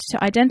committed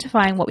to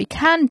identifying what we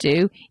can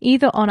do,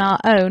 either on our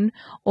own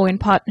or in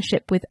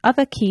partnership with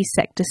other key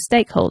sector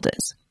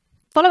stakeholders.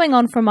 Following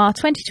on from our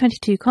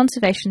 2022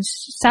 Conservation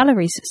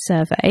Salaries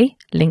Survey,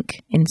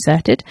 link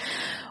inserted,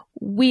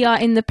 we are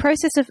in the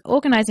process of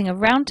organising a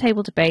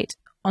roundtable debate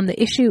on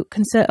the issue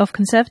of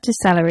conservative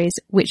salaries,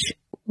 which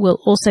will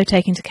also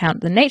take into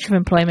account the nature of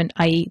employment,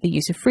 i.e. the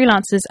use of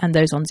freelancers and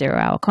those on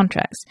zero-hour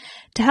contracts,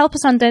 to help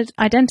us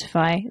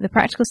identify the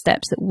practical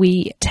steps that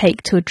we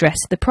take to address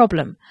the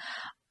problem.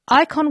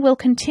 ICON will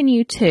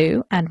continue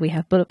to, and we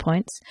have bullet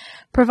points,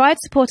 provide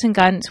support and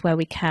guidance where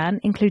we can,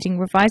 including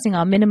revising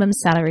our minimum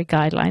salary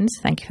guidelines.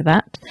 Thank you for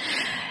that.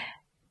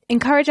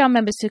 Encourage our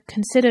members to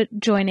consider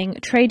joining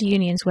trade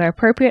unions where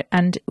appropriate,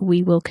 and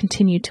we will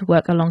continue to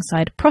work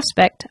alongside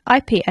Prospect,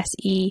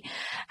 IPSE,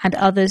 and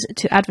others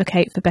to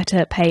advocate for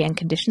better pay and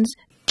conditions.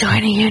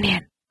 Join a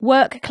union.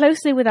 Work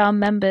closely with our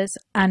members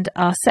and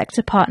our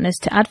sector partners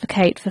to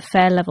advocate for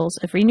fair levels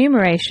of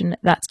remuneration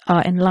that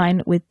are in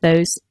line with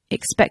those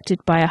expected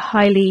by a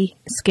highly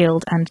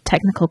skilled and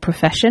technical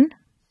profession.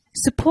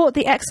 Support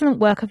the excellent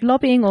work of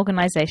lobbying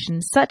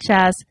organisations such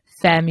as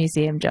Fair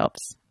Museum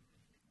Jobs.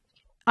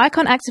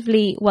 ICON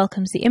actively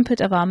welcomes the input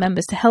of our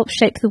members to help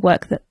shape the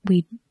work that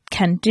we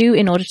can do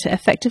in order to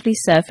effectively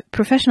serve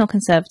professional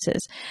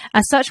conservators.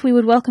 As such, we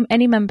would welcome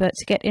any member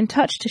to get in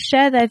touch to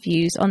share their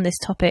views on this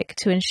topic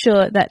to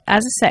ensure that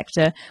as a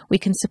sector, we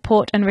can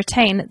support and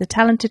retain the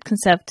talented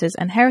conservators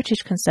and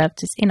heritage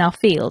conservators in our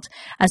field,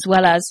 as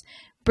well as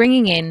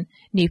bringing in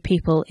new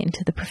people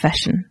into the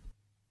profession.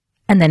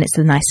 And then it's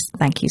the nice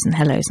thank yous and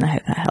hellos, and I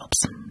hope that helps.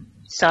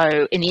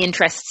 So in the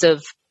interests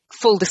of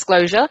full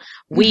disclosure,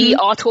 we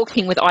are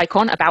talking with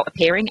ICON about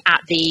appearing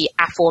at the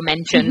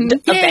aforementioned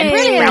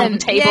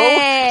event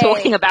roundtable,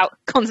 talking about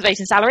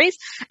conservation salaries.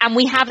 And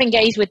we have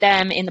engaged with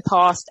them in the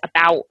past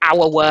about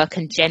our work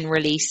and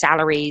generally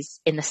salaries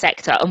in the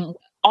sector. And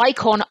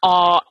ICON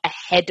are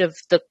ahead of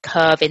the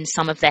curve in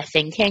some of their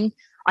thinking,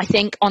 I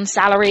think, on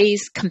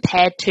salaries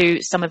compared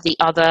to some of the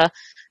other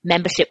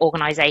membership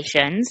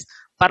organizations.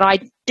 But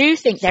I do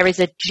think there is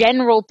a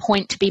general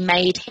point to be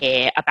made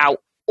here about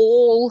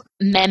all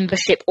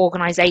membership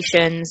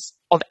organizations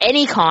of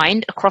any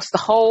kind across the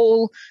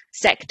whole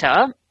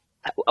sector,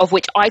 of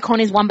which ICON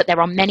is one, but there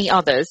are many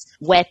others,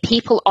 where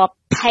people are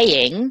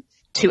paying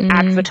to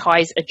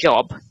advertise a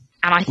job.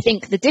 And I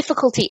think the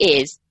difficulty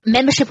is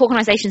membership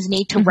organizations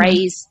need to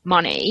raise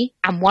money.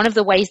 And one of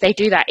the ways they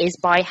do that is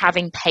by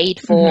having paid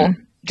for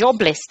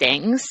job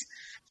listings.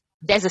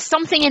 There's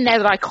something in there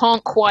that I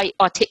can't quite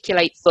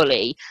articulate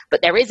fully,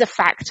 but there is a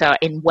factor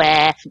in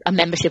where a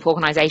membership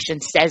organization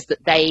says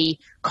that they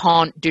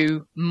can't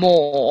do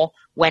more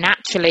when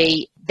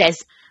actually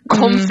there's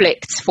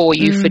conflicts for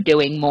you for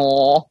doing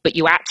more, but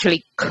you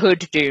actually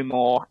could do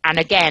more. And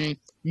again,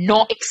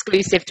 not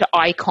exclusive to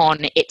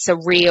ICON. It's a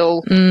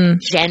real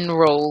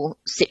general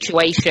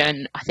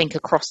situation, I think,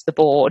 across the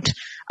board.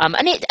 And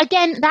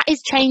that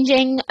is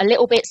changing a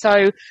little bit.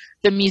 So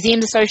the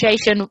Museums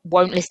Association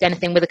won't list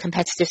anything with a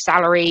competitive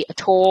salary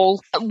at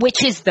all,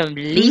 which is the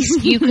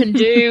least you can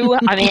do.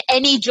 I mean,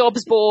 any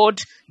jobs board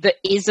that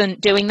isn't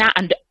doing that,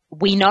 and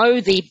we know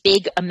the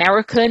big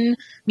American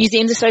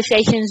Museums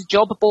Association's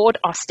job board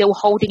are still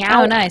holding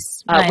out. Oh,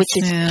 nice. Which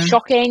is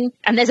shocking.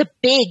 And there's a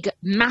big,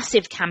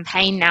 massive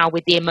campaign now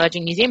with the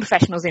emerging museum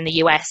professionals in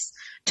the US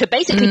to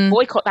basically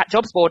boycott that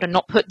jobs board and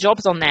not put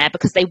jobs on there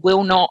because they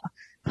will not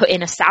put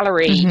in a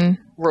salary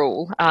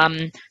rule.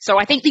 So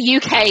I think the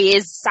UK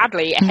is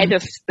sadly ahead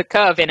of the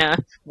curve in a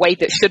way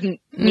that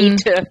shouldn't need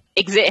to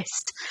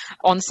exist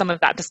on some of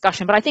that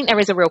discussion. But I think there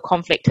is a real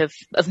conflict of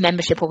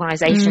membership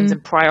organizations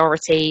and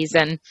priorities.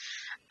 And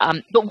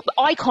but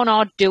ICON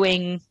are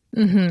doing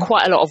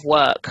quite a lot of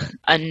work,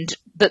 and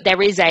that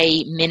there is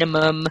a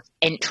minimum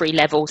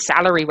entry-level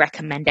salary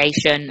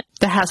recommendation.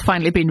 That has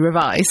finally been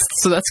revised,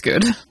 so that's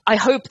good. I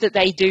hope that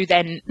they do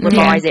then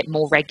revise it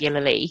more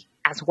regularly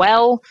as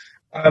well.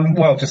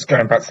 Well, just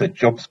going back to the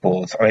jobs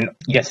boards, I mean,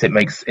 yes, it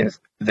makes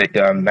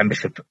the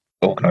membership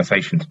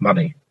organisations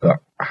money, but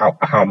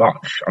how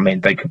much? I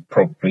mean, they could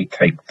probably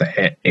take the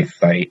hit if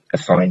they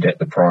assigned it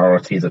the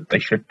priority that they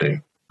should do.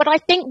 But I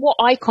think what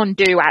ICON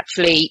do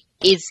actually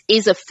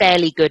is a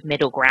fairly good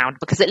middle ground,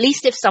 because at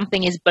least if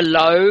something is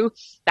below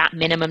that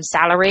minimum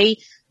salary,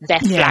 they're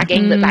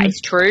flagging that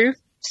is true.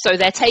 So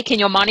they're taking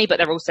your money, but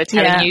they're also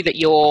telling you that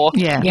you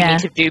need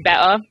to do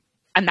better.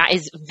 And that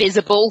is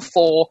visible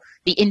for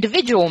the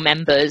individual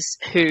members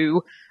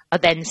who are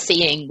then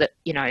seeing that,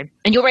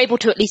 and you're able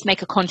to at least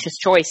make a conscious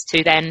choice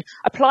to then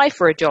apply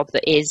for a job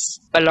that is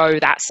below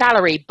that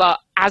salary. But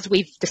as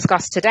we've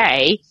discussed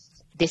today,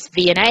 this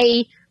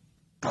V&A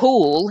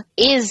pool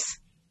is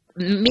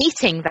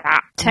meeting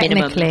that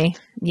technically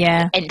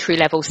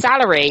entry-level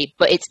salary,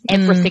 but it's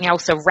everything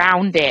else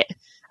around it.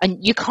 And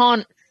you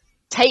can't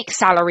take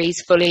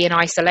salaries fully in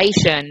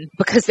isolation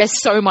because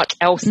there's so much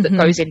else that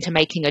goes into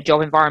making a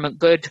job environment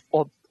good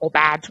or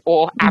bad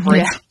or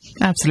average.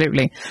 Yeah,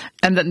 absolutely.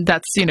 And then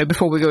that's,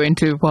 before we go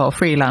into,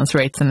 freelance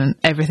rates and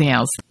everything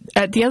else.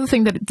 The other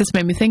thing that this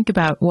made me think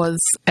about was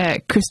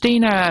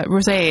Christina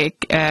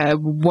Rosaic,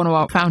 one of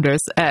our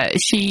founders.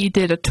 She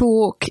did a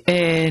talk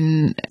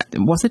in,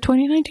 was it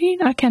 2019?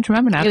 I can't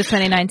remember now. It was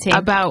 2019.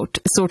 About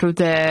sort of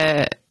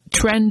the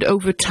trend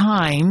over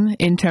time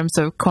in terms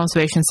of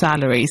conservation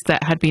salaries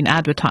that had been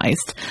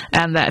advertised,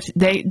 and that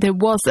there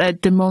was a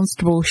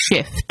demonstrable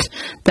shift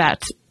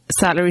that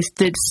salaries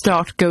did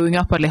start going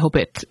up a little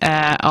bit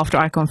after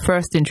ICON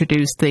first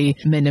introduced the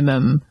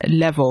minimum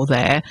level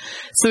there.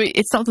 So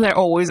it's not that they're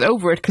always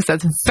over it, because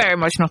that's very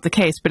much not the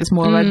case, but it's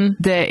more about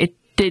it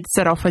did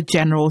set off a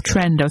general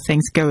trend of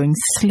things going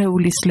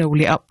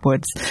slowly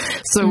upwards.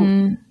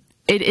 So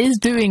it is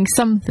doing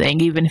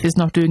something, even if it's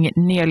not doing it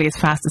nearly as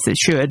fast as it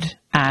should,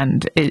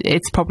 and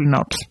it's probably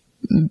not...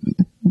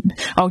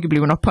 Arguably,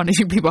 we're not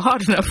punishing people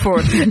hard enough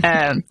for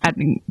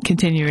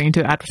continuing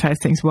to advertise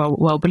things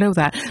well below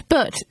that.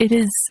 But it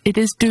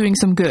is doing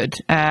some good.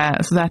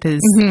 So that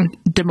is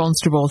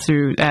demonstrable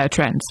through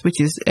trends, which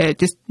is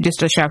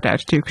just a shout out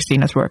to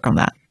Christina's work on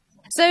that.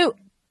 So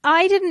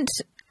I didn't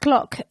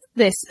clock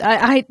this.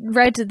 I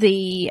read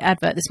the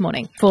advert this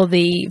morning for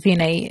the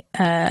V&A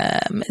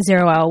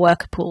 0-hour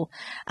worker pool,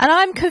 and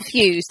I'm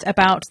confused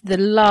about the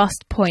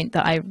last point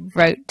that I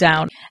wrote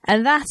down,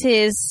 and that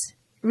is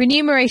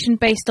remuneration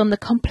based on the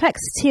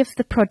complexity of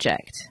the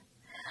project.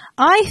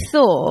 I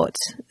thought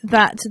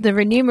that the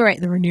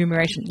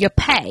remuneration, your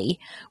pay,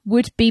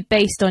 would be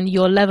based on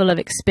your level of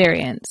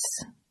experience.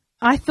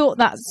 I thought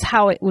that's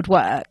how it would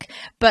work.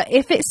 But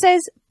if it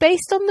says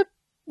based on the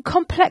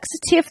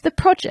complexity of the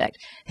project,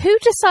 who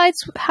decides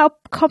how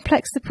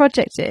complex the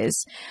project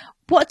is?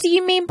 What do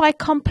you mean by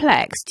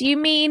complex? Do you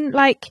mean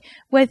like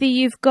whether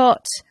you've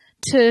got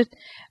to,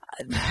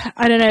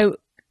 I don't know,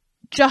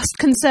 just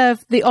conserve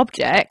the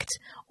object,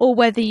 or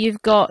whether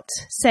you've got,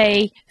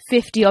 say,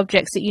 50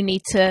 objects that you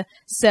need to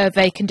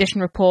survey, condition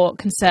report,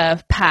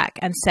 conserve, pack,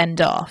 and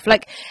send off?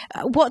 Like,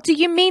 what do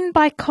you mean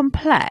by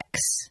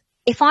complex?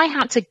 If I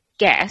had to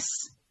guess,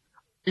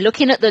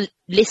 looking at the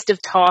list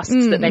of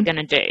tasks that they're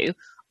going to do,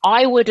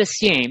 I would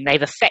assume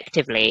they've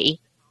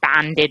effectively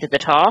banded the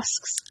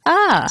tasks.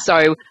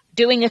 So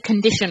doing a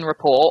condition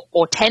report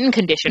or 10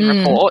 condition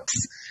reports,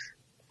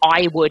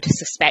 I would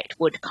suspect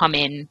would come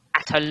in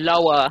at a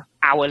lower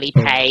hourly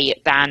pay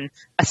than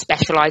a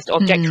specialised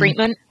object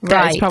treatment.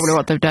 That's probably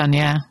what they've done,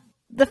 yeah.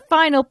 The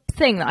final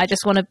thing that I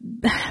just want to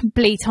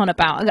bleat on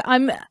about,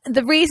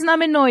 the reason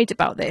I'm annoyed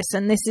about this,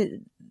 and this is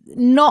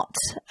not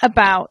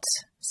about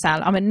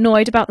salary, I'm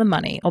annoyed about the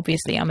money,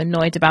 obviously. I'm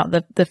annoyed about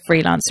the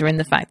freelancer and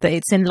the fact that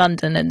it's in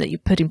London and that you're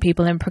putting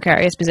people in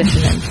precarious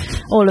positions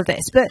and all of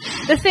this. But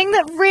the thing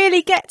that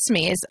really gets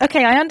me is,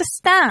 okay, I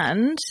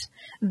understand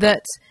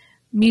that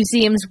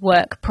museums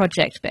work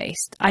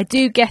project-based. I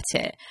do get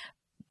it.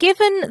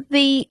 Given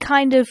the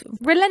kind of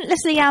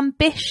relentlessly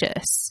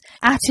ambitious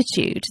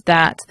attitude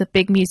that the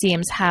big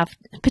museums have,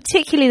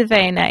 particularly the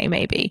V&A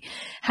maybe,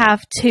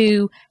 have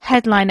to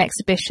headline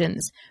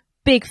exhibitions,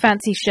 big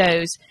fancy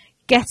shows,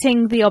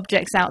 getting the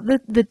objects out,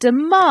 the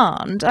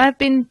demand, I've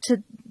been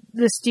to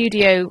the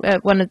studio,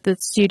 one of the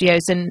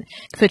studios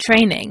for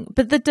training,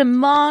 but the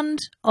demand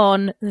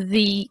on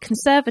the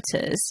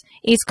conservators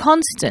is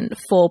constant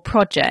for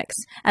projects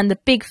and the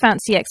big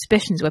fancy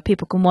exhibitions where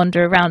people can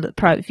wander around at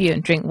the private view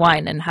and drink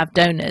wine and have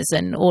donors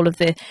and all of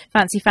the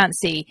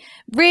fancy,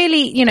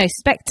 really,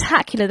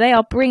 spectacular. They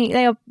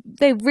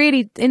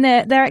really in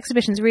their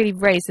exhibitions really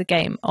raise the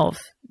game of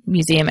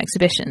museum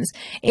exhibitions.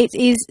 It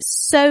is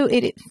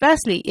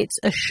firstly, it's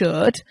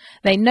assured.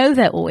 They know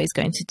they're always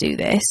going to do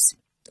this.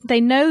 They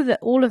know that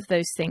all of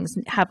those things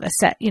have a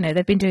set,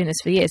 they've been doing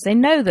this for years. They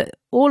know that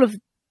all of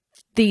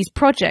these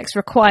projects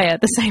require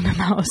the same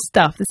amount of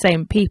stuff, the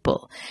same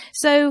people.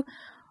 So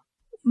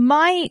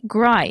my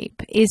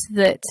gripe is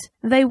that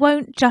they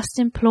won't just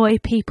employ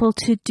people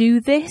to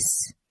do this.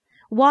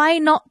 Why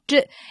not?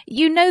 That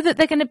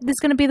there's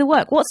going to be the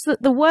work. What's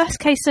the worst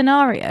case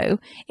scenario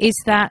is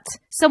that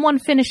someone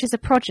finishes a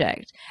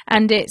project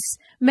and it's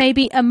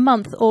maybe a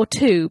month or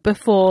two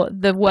before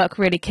the work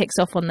really kicks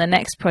off on the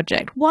next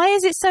project. Why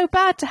is it so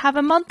bad to have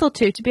a month or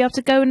two to be able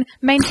to go and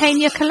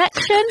maintain your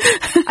collection?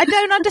 I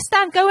don't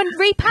understand. Go and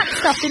repack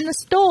stuff in the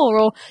store,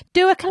 or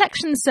do a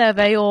collection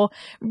survey, or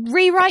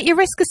rewrite your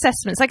risk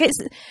assessments.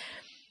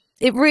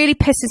 It really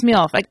pisses me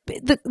off. Like,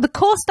 the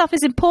core stuff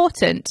is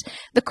important.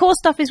 The core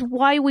stuff is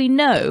why we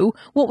know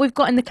what we've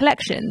got in the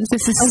collections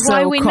and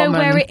why we know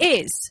where it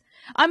is.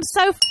 I'm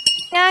so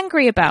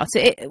angry about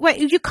it.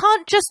 You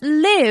can't just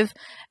live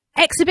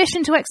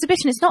exhibition to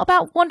exhibition. It's not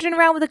about wandering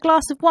around with a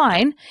glass of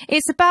wine.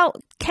 It's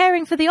about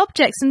caring for the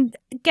objects and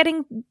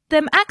getting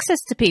them access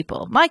to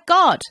people. My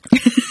God.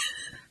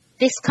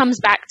 This comes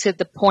back to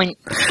the point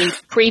we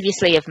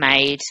previously have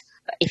made.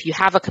 If you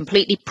have a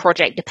completely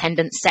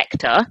project-dependent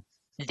sector,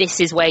 this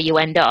is where you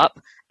end up.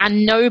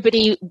 And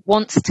nobody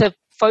wants to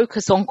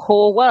focus on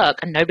core work,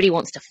 and nobody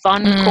wants to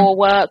fund core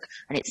work,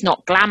 and it's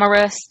not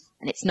glamorous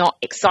and it's not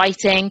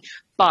exciting,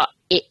 but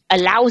it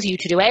allows you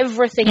to do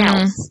everything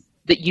else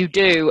that you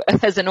do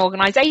as an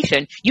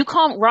organization. You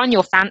can't run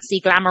your fancy,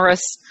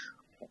 glamorous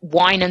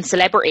wine and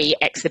celebrity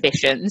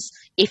exhibitions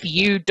if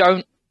you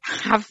don't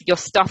have your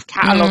stuff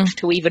catalogued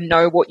to even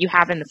know what you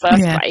have in the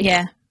first place.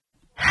 Yeah.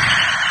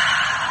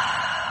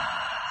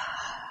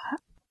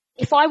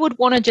 If I would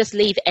want to just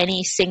leave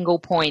any single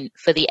point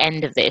for the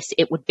end of this,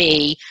 it would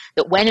be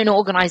that when an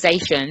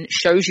organization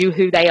shows you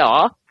who they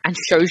are and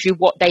shows you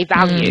what they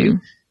value,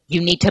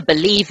 you need to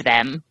believe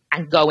them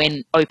and go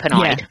in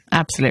open-eyed. Yeah,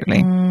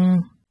 absolutely.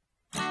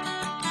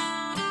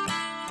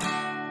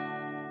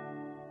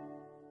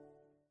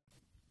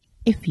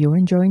 If you're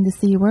enjoying the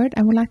C Word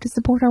and would like to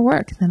support our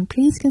work, then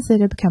please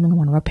consider becoming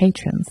one of our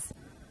patrons.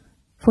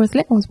 For as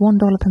little as $1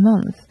 per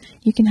month,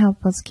 you can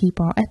help us keep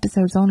our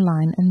episodes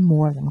online and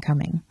more of them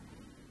coming.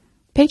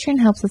 Patreon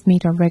helps us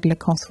meet our regular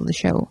costs for the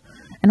show,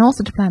 and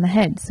also to plan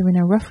ahead so we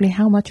know roughly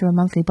how much of a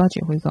monthly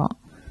budget we've got.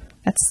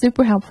 That's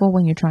super helpful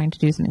when you're trying to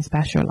do something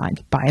special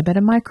like buy a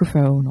better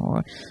microphone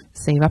or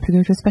save up to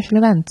go to a special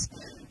event.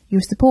 Your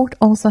support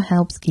also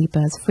helps keep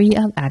us free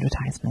of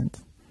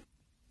advertisement.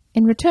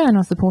 In return,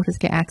 our supporters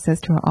get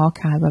access to our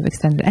archive of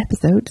extended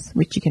episodes,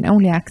 which you can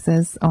only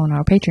access on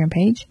our Patreon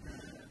page.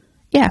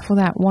 Yeah, for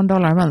that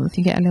 $1 a month,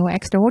 you get a little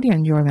extra audio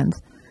enjoyment.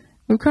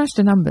 We've crunched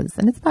the numbers,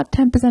 and it's about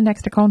 10%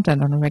 extra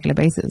content on a regular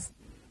basis.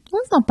 Well,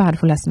 that's not bad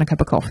for less than a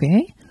cup of coffee,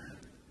 eh?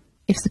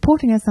 If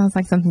supporting us sounds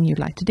like something you'd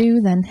like to do,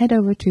 then head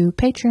over to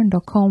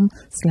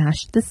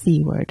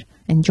patreon.com/thecword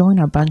and join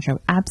our bunch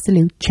of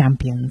absolute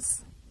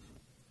champions.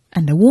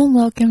 And a warm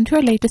welcome to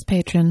our latest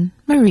patron,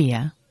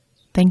 Maria.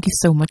 Thank you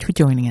so much for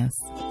joining us.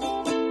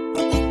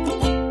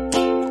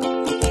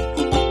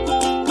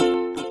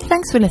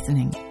 Thanks for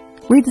listening.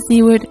 We're the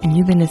C Word, and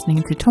you've been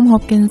listening to Tom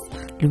Hopkins,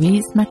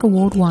 Louise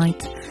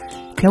McAward-White,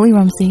 Chloe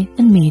Rumsey,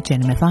 and me,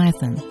 Jenny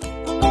Mathiasen.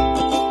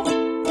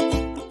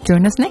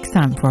 Join us next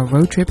time for a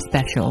road trip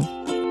special.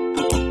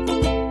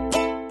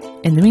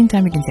 In the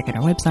meantime, you can check out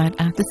our website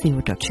at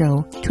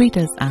thecword.show, tweet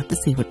us at the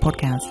C Word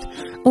Podcast,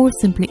 or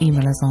simply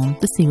email us on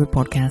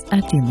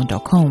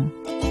thecwordpodcast@gmail.com.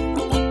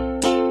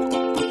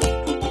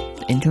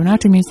 The intro and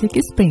outro music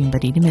is Spain by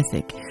Didi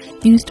Music,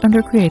 used under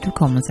a Creative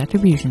Commons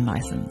Attribution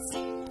License.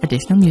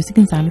 Additional music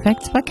and sound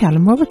effects by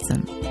Callum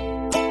Robertson.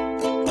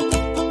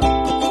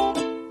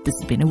 This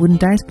has been a Wooden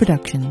Dice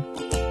production.